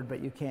another word,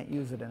 but you can't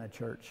use it in a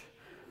church.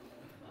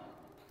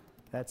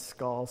 That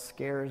skull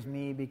scares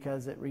me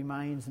because it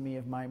reminds me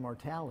of my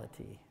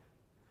mortality,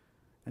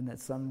 and that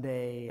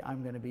someday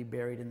I'm going to be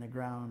buried in the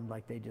ground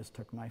like they just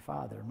took my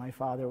father. My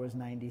father was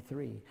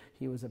 93.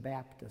 He was a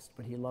Baptist,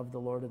 but he loved the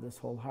Lord with his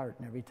whole heart.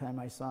 And every time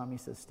I saw him, he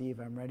said, Steve,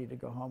 I'm ready to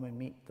go home and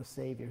meet the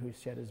Savior who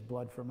shed his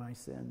blood for my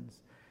sins.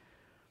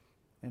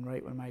 And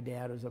right when my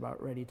dad was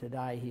about ready to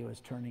die, he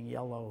was turning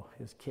yellow.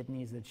 His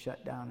kidneys had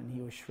shut down, and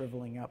he was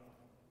shriveling up.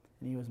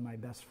 And he was my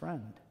best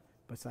friend,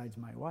 besides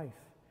my wife.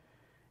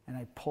 And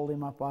I pulled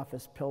him up off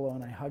his pillow,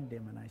 and I hugged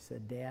him, and I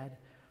said, Dad,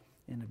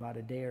 in about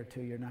a day or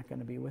two, you're not going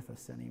to be with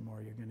us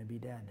anymore. You're going to be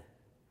dead.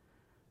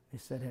 He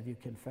said, have you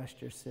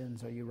confessed your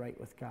sins? Are you right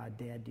with God?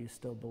 Dad, do you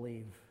still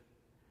believe?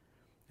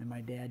 And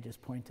my dad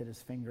just pointed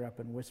his finger up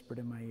and whispered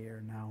in my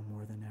ear, now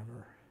more than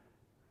ever.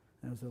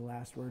 Those are the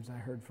last words I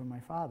heard from my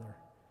father.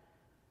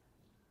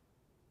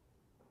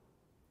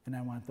 And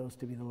I want those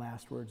to be the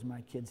last words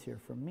my kids hear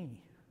from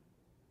me.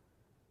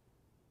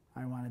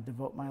 I want to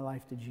devote my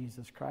life to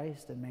Jesus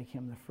Christ and make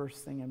him the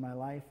first thing in my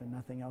life and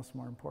nothing else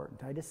more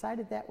important. I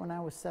decided that when I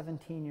was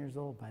 17 years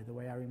old, by the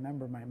way. I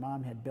remember my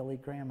mom had Billy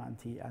Graham on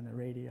the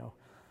radio.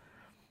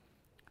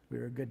 We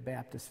were a good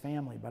Baptist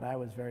family, but I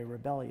was very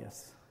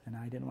rebellious, and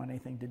I didn't want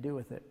anything to do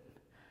with it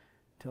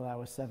until I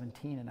was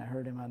 17, and I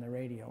heard him on the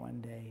radio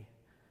one day,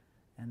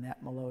 and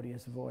that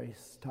melodious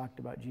voice talked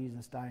about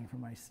Jesus dying for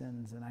my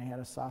sins, and I had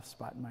a soft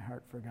spot in my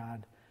heart for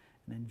God.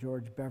 And then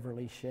George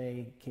Beverly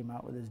Shea came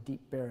out with his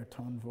deep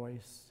baritone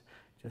voice,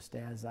 just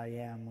as I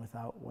am,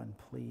 without one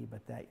plea,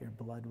 but that your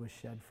blood was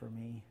shed for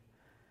me.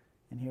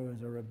 And here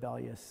was a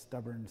rebellious,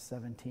 stubborn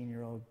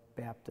 17-year-old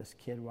Baptist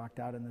kid walked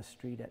out in the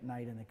street at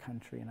night in the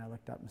country, and I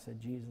looked up and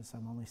said, Jesus,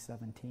 I'm only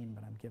 17,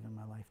 but I'm giving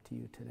my life to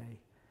you today.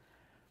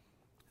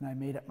 And I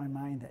made up my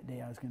mind that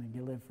day I was going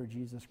to live for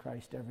Jesus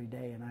Christ every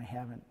day, and I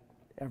haven't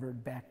ever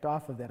backed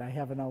off of that. I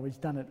haven't always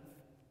done it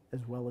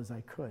as well as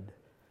I could.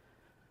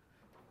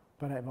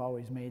 But I've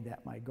always made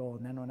that my goal.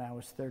 And then when I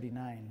was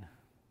 39,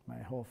 my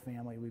whole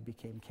family, we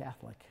became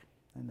Catholic.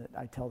 And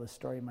I tell this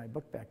story in my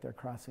book back there,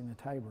 Crossing the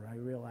Tiber. I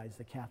realized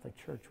the Catholic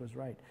Church was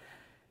right.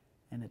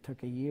 And it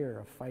took a year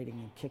of fighting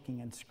and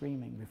kicking and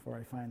screaming before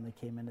I finally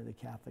came into the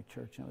Catholic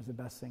Church. And it was the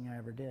best thing I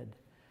ever did.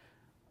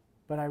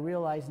 But I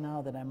realize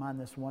now that I'm on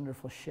this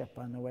wonderful ship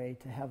on the way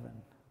to heaven.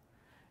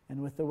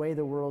 And with the way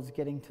the world's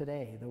getting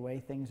today, the way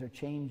things are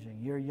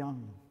changing, you're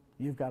young.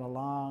 You've got a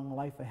long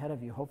life ahead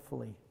of you,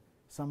 hopefully.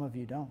 Some of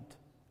you don't.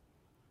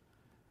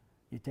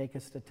 You take the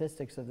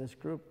statistics of this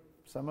group,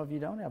 some of you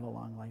don't have a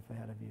long life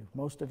ahead of you.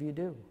 Most of you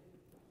do.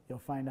 You'll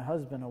find a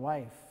husband, a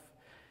wife.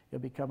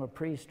 You'll become a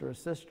priest or a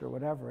sister or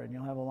whatever, and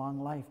you'll have a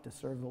long life to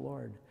serve the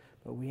Lord.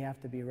 But we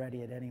have to be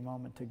ready at any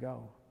moment to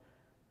go.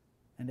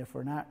 And if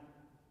we're not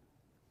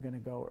going to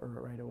go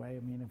right away,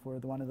 if we're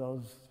one of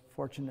those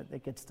fortunate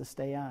that gets to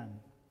stay on,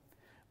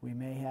 we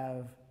may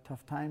have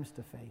tough times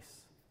to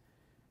face.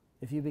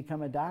 If you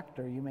become a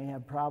doctor, you may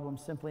have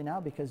problems simply now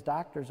because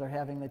doctors are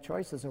having the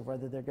choices of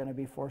whether they're going to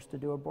be forced to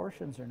do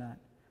abortions or not.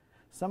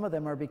 Some of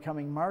them are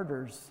becoming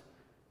martyrs,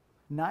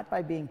 not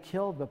by being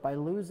killed, but by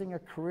losing a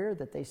career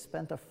that they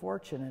spent a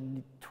fortune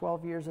and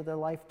 12 years of their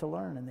life to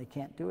learn, and they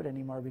can't do it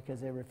anymore because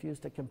they refuse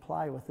to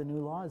comply with the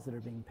new laws that are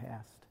being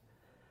passed.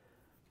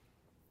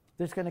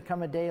 There's going to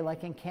come a day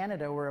like in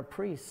Canada where a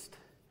priest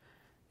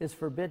is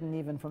forbidden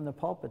even from the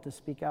pulpit to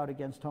speak out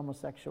against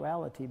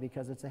homosexuality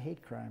because it's a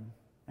hate crime.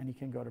 And he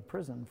can go to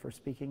prison for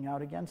speaking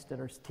out against it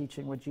or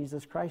teaching what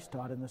Jesus Christ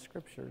taught in the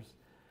scriptures.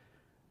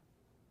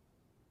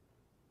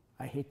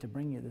 I hate to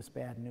bring you this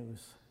bad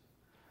news.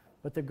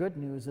 But the good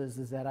news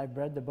is that I've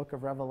read the book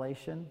of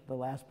Revelation, the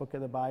last book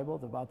of the Bible,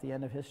 about the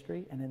end of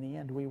history, and in the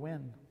end we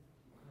win.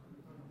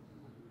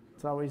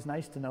 It's always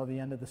nice to know the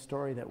end of the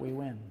story, that we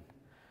win.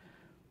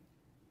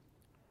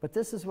 But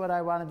this is what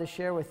I wanted to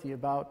share with you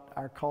about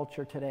our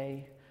culture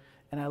today.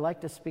 And I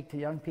like to speak to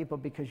young people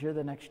because you're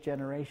the next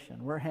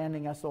generation. We're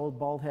handing, us old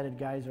bald-headed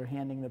guys are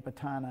handing the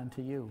baton on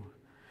to you.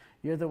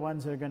 You're the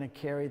ones that are going to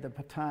carry the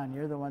baton.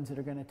 You're the ones that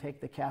are going to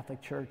take the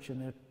Catholic Church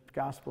and the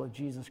gospel of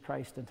Jesus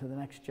Christ into the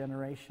next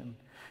generation.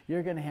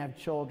 You're going to have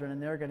children, and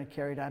they're going to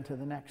carry it on to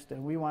the next.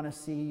 And we want to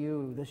see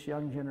you, this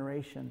young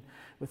generation,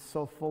 with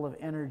so full of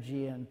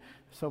energy and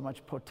so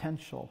much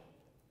potential.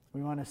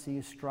 We want to see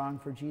you strong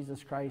for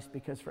Jesus Christ,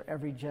 because for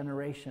every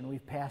generation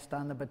we've passed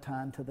on the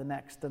baton to the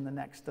next and the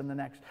next and the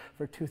next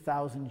for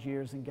 2,000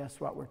 years. And guess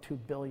what? We're 2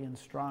 billion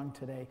strong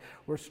today.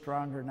 We're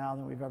stronger now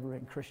than we've ever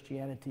been.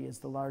 Christianity is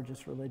the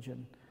largest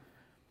religion,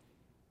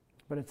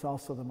 but it's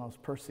also the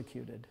most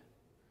persecuted.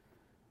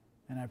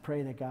 And I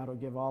pray that God will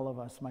give all of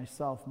us,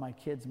 myself, my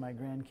kids, my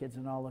grandkids,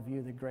 and all of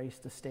you, the grace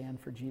to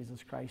stand for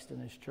Jesus Christ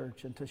and his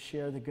church and to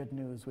share the good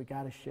news. We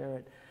got to share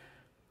it.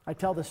 I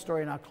tell this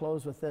story, and I'll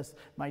close with this.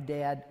 My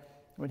dad,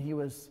 when he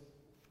was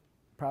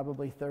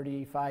probably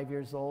 35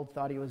 years old,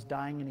 thought he was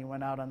dying, and he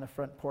went out on the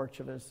front porch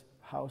of his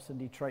house in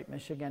Detroit,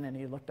 Michigan, and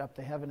he looked up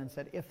to heaven and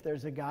said, "If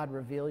there's a God,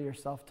 reveal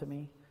yourself to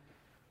me."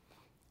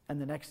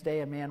 And the next day,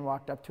 a man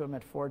walked up to him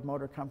at Ford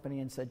Motor Company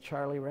and said,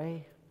 "Charlie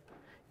Ray,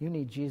 you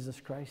need Jesus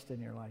Christ in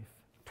your life."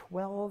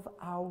 12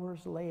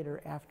 hours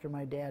later, after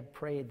my dad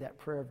prayed that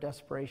prayer of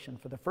desperation,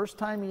 for the first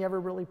time he ever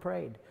really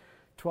prayed,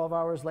 12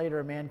 hours later,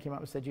 a man came up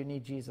and said, "You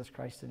need Jesus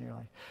Christ in your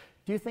life."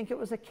 Do you think it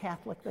was a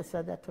Catholic that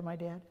said that to my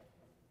dad?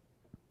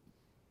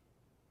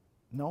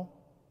 No?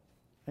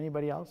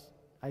 Anybody else?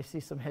 I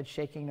see some head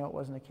shaking. No, it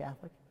wasn't a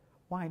Catholic.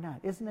 Why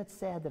not? Isn't it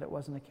sad that it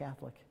wasn't a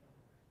Catholic?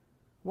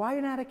 Why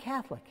not a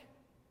Catholic?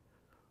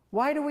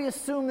 Why do we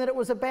assume that it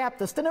was a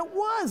Baptist? And it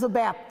was a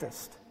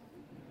Baptist.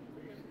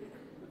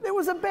 There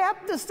was a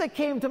Baptist that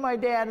came to my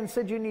dad and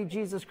said, "You need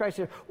Jesus Christ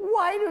here."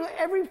 Why do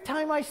every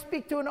time I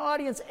speak to an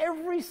audience,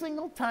 every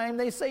single time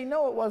they say,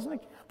 "No, it wasn't a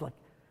Catholic"?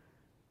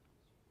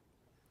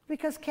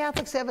 Because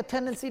Catholics have a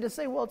tendency to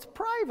say, "Well, it's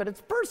private,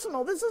 it's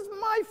personal, this is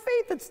my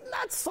faith, it's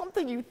not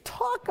something you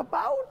talk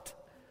about."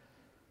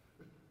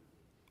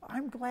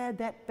 I'm glad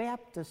that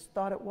Baptist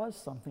thought it was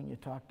something you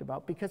talked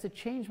about, because it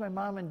changed my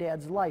mom and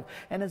dad's life.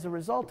 And as a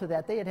result of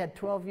that, they had had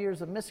 12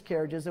 years of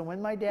miscarriages, and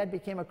when my dad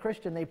became a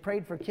Christian, they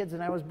prayed for kids,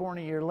 and I was born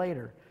a year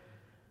later.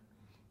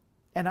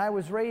 And I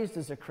was raised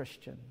as a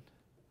Christian.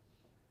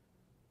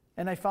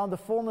 And I found the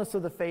fullness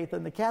of the faith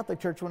in the Catholic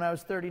Church when I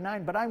was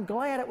 39. But I'm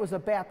glad it was a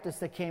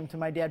Baptist that came to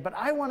my dad. But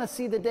I want to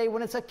see the day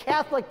when it's a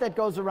Catholic that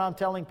goes around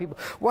telling people,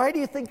 "Why do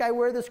you think I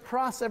wear this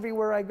cross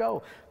everywhere I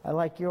go?" I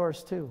like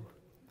yours too.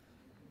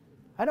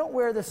 I don't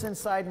wear this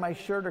inside my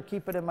shirt or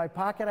keep it in my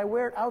pocket. I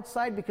wear it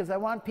outside because I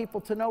want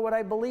people to know what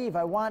I believe.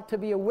 I want to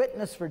be a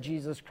witness for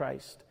Jesus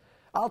Christ.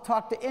 I'll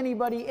talk to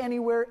anybody,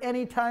 anywhere,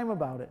 anytime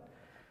about it.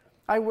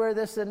 I wear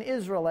this in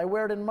Israel. I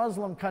wear it in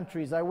Muslim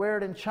countries. I wear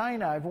it in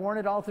China. I've worn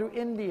it all through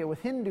India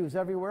with Hindus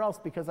everywhere else,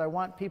 because I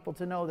want people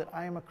to know that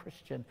I am a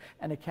Christian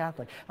and a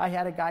Catholic. I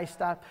had a guy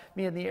stop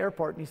me in the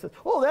airport, and he said,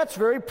 "Oh, that's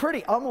very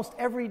pretty." Almost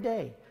every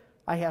day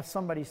I have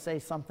somebody say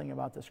something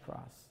about this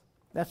cross.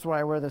 That's why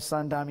I wear the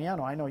San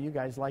Damiano. I know you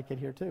guys like it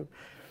here too.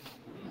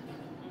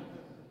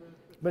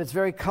 But it's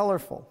very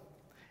colorful.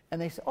 And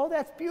they said, "Oh,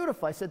 that's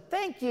beautiful." I said,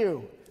 "Thank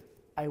you."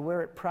 I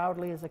wear it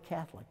proudly as a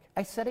Catholic.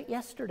 I said it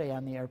yesterday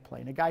on the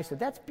airplane. A guy said,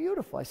 "That's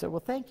beautiful." I said, "Well,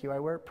 thank you. I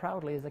wear it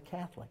proudly as a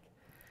Catholic."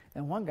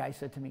 And one guy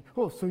said to me,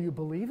 "Oh, so you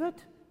believe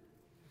it?"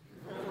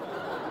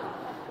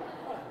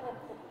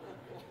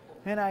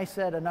 And I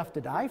said, "Enough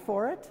to die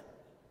for it."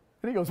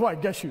 And he goes, "Well, I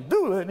guess you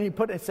do." And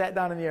he sat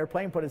down in the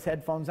airplane, put his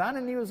headphones on,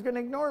 and he was going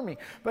to ignore me.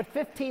 But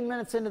 15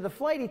 minutes into the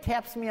flight, he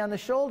taps me on the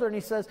shoulder, and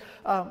he says,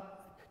 "Do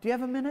you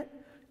have a minute?"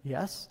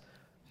 "Yes."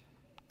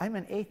 "I'm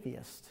an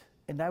atheist,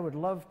 and I would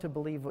love to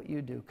believe what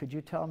you do. Could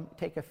you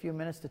take a few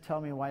minutes to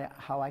tell me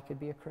how I could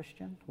be a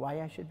Christian,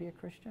 why I should be a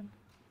Christian?"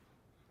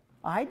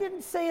 I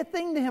didn't say a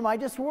thing to him. I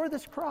just wore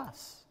this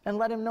cross and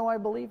let him know I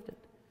believed it.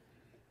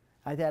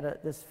 I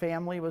had this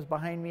family was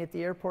behind me at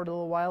the airport a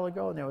little while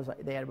ago, and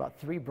they had about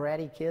 3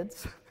 bratty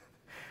kids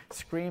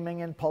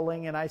screaming and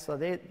pulling, and I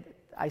said,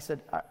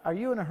 "Are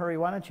you in a hurry?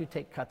 Why don't you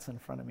take cuts in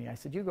front of me?" I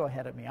said, "You go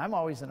ahead of me. I'm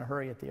always in a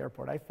hurry at the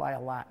airport. I fly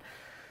a lot."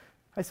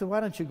 I said,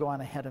 "Why don't you go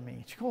on ahead of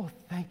me?" She goes, "Oh,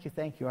 thank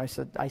you." I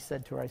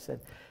said to her,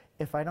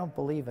 "If I don't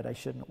believe it, I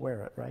shouldn't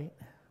wear it, right?"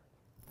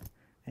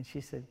 And she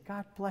said,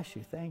 "God bless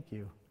you, thank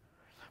you.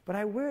 But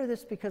I wear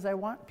this because I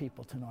want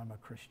people to know I'm a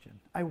Christian.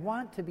 I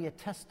want to be a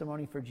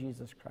testimony for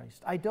Jesus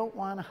Christ. I don't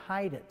want to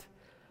hide it.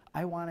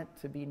 I want it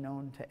to be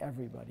known to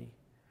everybody."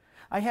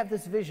 I have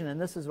this vision,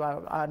 and this is why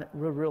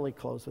we'll really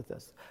close with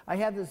this. I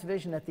have this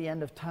vision at the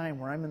end of time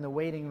where I'm in the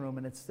waiting room,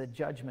 and it's the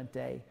judgment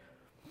day.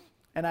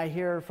 And I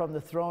hear from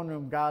the throne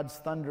room God's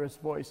thunderous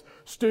voice,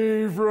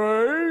 "Steve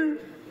Ray."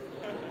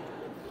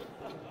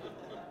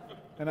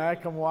 And I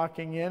come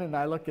walking in, and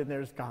I look, and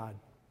there's God.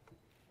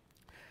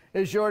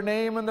 "Is your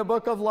name in the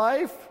book of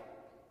life?"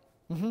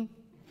 "Mm-hmm."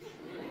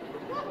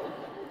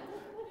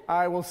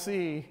 "I will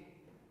see."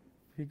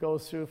 He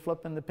goes through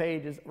flipping the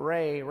pages.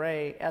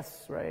 Ray,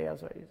 S,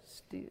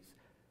 Steve.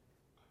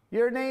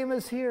 "Your name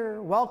is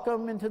here.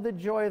 Welcome into the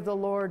joy of the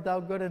Lord, thou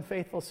good and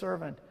faithful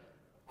servant."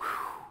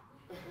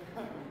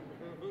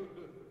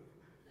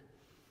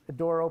 The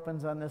door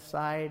opens on this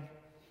side,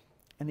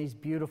 and these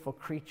beautiful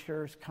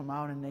creatures come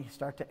out, and they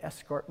start to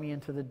escort me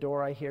into the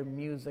door. I hear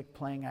music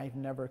playing I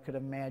never could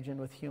imagine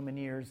with human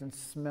ears, and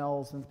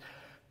smells, and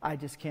I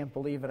just can't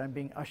believe it. I'm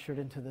being ushered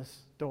into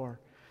this door.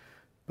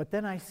 But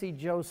then I see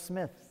Joe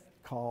Smith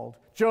called.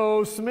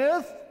 "Joe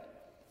Smith?"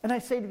 And I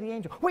say to the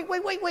angel,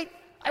 wait.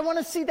 I want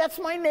to see, that's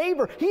my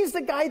neighbor. He's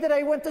the guy that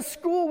I went to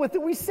school with, that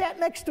we sat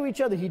next to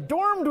each other. He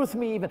dormed with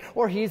me even.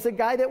 Or he's the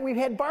guy that we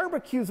had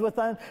barbecues with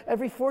on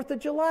every 4th of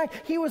July.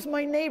 He was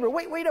my neighbor.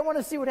 Wait, I want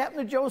to see what happened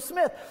to Joe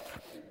Smith.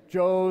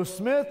 Joe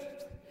Smith,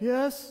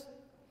 yes?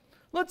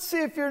 Let's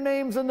see if your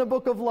name's in the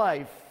book of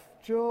life.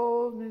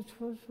 Joe,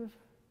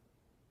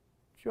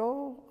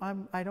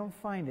 I don't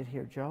find it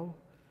here, Joe.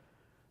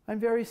 I'm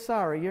very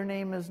sorry. Your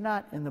name is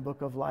not in the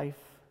book of life.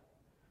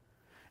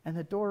 And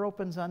the door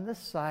opens on this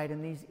side,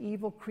 and these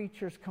evil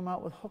creatures come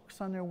out with hooks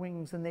on their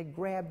wings, and they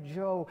grab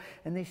Joe,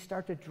 and they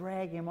start to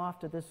drag him off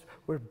to this,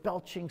 where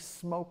belching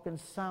smoke and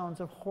sounds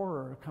of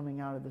horror are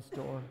coming out of this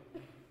door.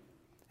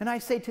 And I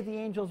say to the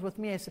angels with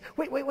me, I say,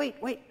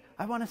 wait,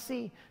 I want to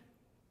see.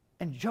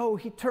 And Joe,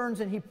 he turns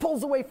and he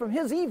pulls away from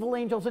his evil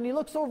angels, and he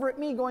looks over at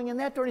me going in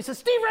that door, and he says,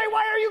 Steve Ray,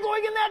 why are you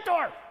going in that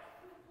door?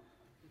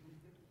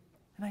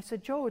 And I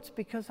said, Joe, it's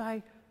because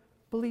I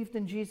believed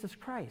in Jesus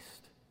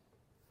Christ.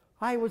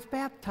 I was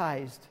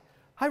baptized.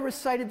 I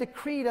recited the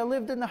creed. I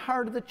lived in the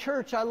heart of the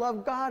church. I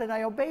loved God, and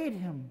I obeyed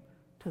him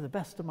to the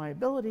best of my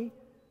ability.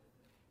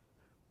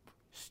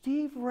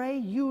 Steve Ray,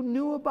 you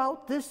knew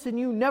about this and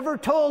you never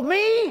told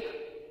me?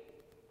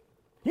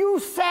 You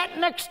sat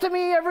next to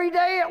me every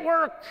day at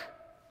work.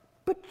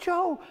 But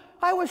Joe,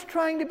 I was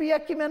trying to be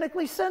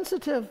ecumenically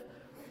sensitive.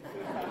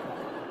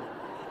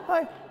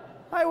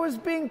 I was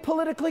being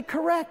politically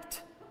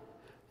correct.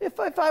 If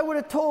I would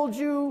have told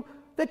you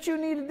that you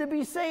needed to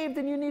be saved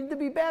and you needed to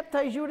be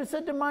baptized, you would have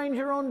said to mind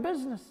your own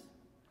business.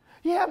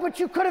 Yeah, but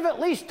you could have at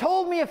least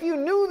told me if you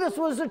knew this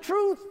was the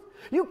truth.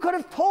 You could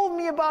have told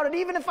me about it.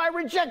 Even if I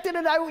rejected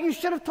it, you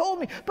should have told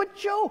me. But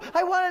Joe,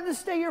 I wanted to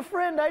stay your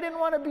friend. I didn't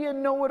want to be a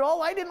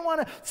know-it-all. I didn't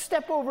want to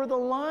step over the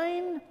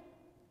line.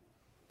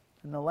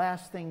 And the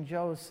last thing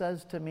Joe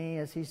says to me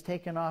as he's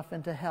taken off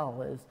into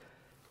hell is,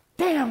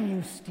 damn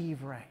you,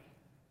 Steve Ray.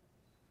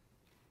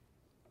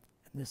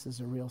 And this is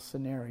a real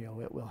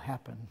scenario. It will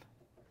happen.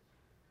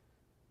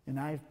 And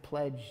I've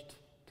pledged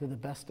to the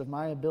best of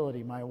my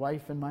ability, my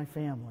wife and my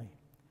family,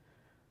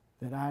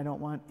 that I don't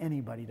want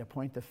anybody to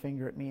point the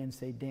finger at me and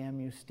say, damn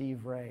you,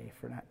 Steve Ray,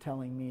 for not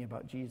telling me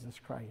about Jesus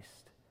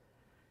Christ.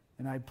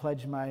 And I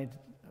pledge my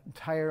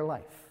entire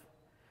life,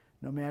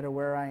 no matter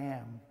where I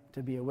am,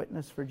 to be a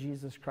witness for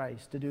Jesus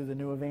Christ, to do the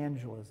new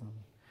evangelism,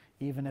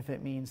 even if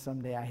it means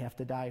someday I have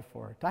to die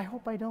for it. I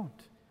hope I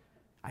don't.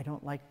 I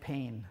don't like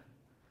pain.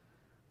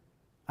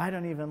 I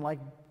don't even like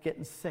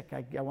getting sick.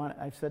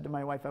 I've said to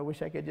my wife, I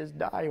wish I could just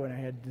die when I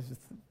had this.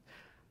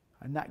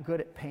 I'm not good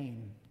at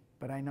pain,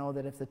 but I know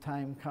that if the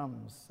time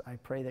comes, I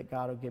pray that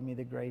God will give me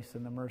the grace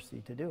and the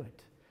mercy to do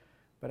it.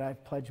 But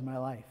I've pledged my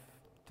life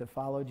to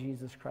follow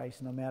Jesus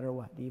Christ no matter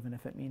what, even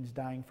if it means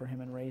dying for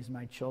him and raise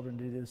my children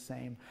to do the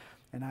same.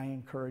 And I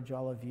encourage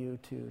all of you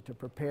to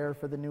prepare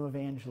for the new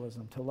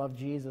evangelism, to love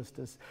Jesus,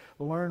 to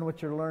learn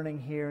what you're learning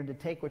here, and to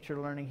take what you're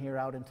learning here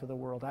out into the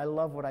world. I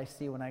love what I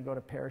see when I go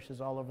to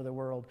parishes all over the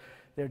world.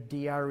 There are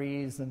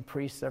DREs and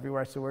priests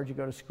everywhere. So where'd you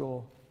go to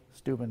school?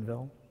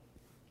 Steubenville.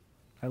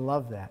 I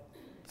love that.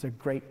 It's a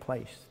great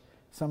place.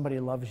 Somebody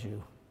loves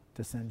you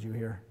to send you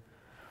here.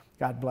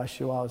 God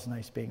bless you all. It's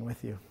nice being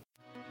with you.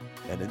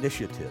 An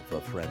initiative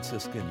of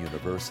Franciscan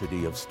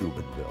University of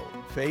Steubenville.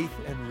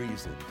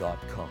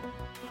 faithandreason.com.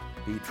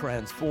 Be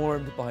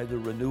transformed by the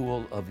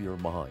renewal of your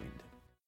mind.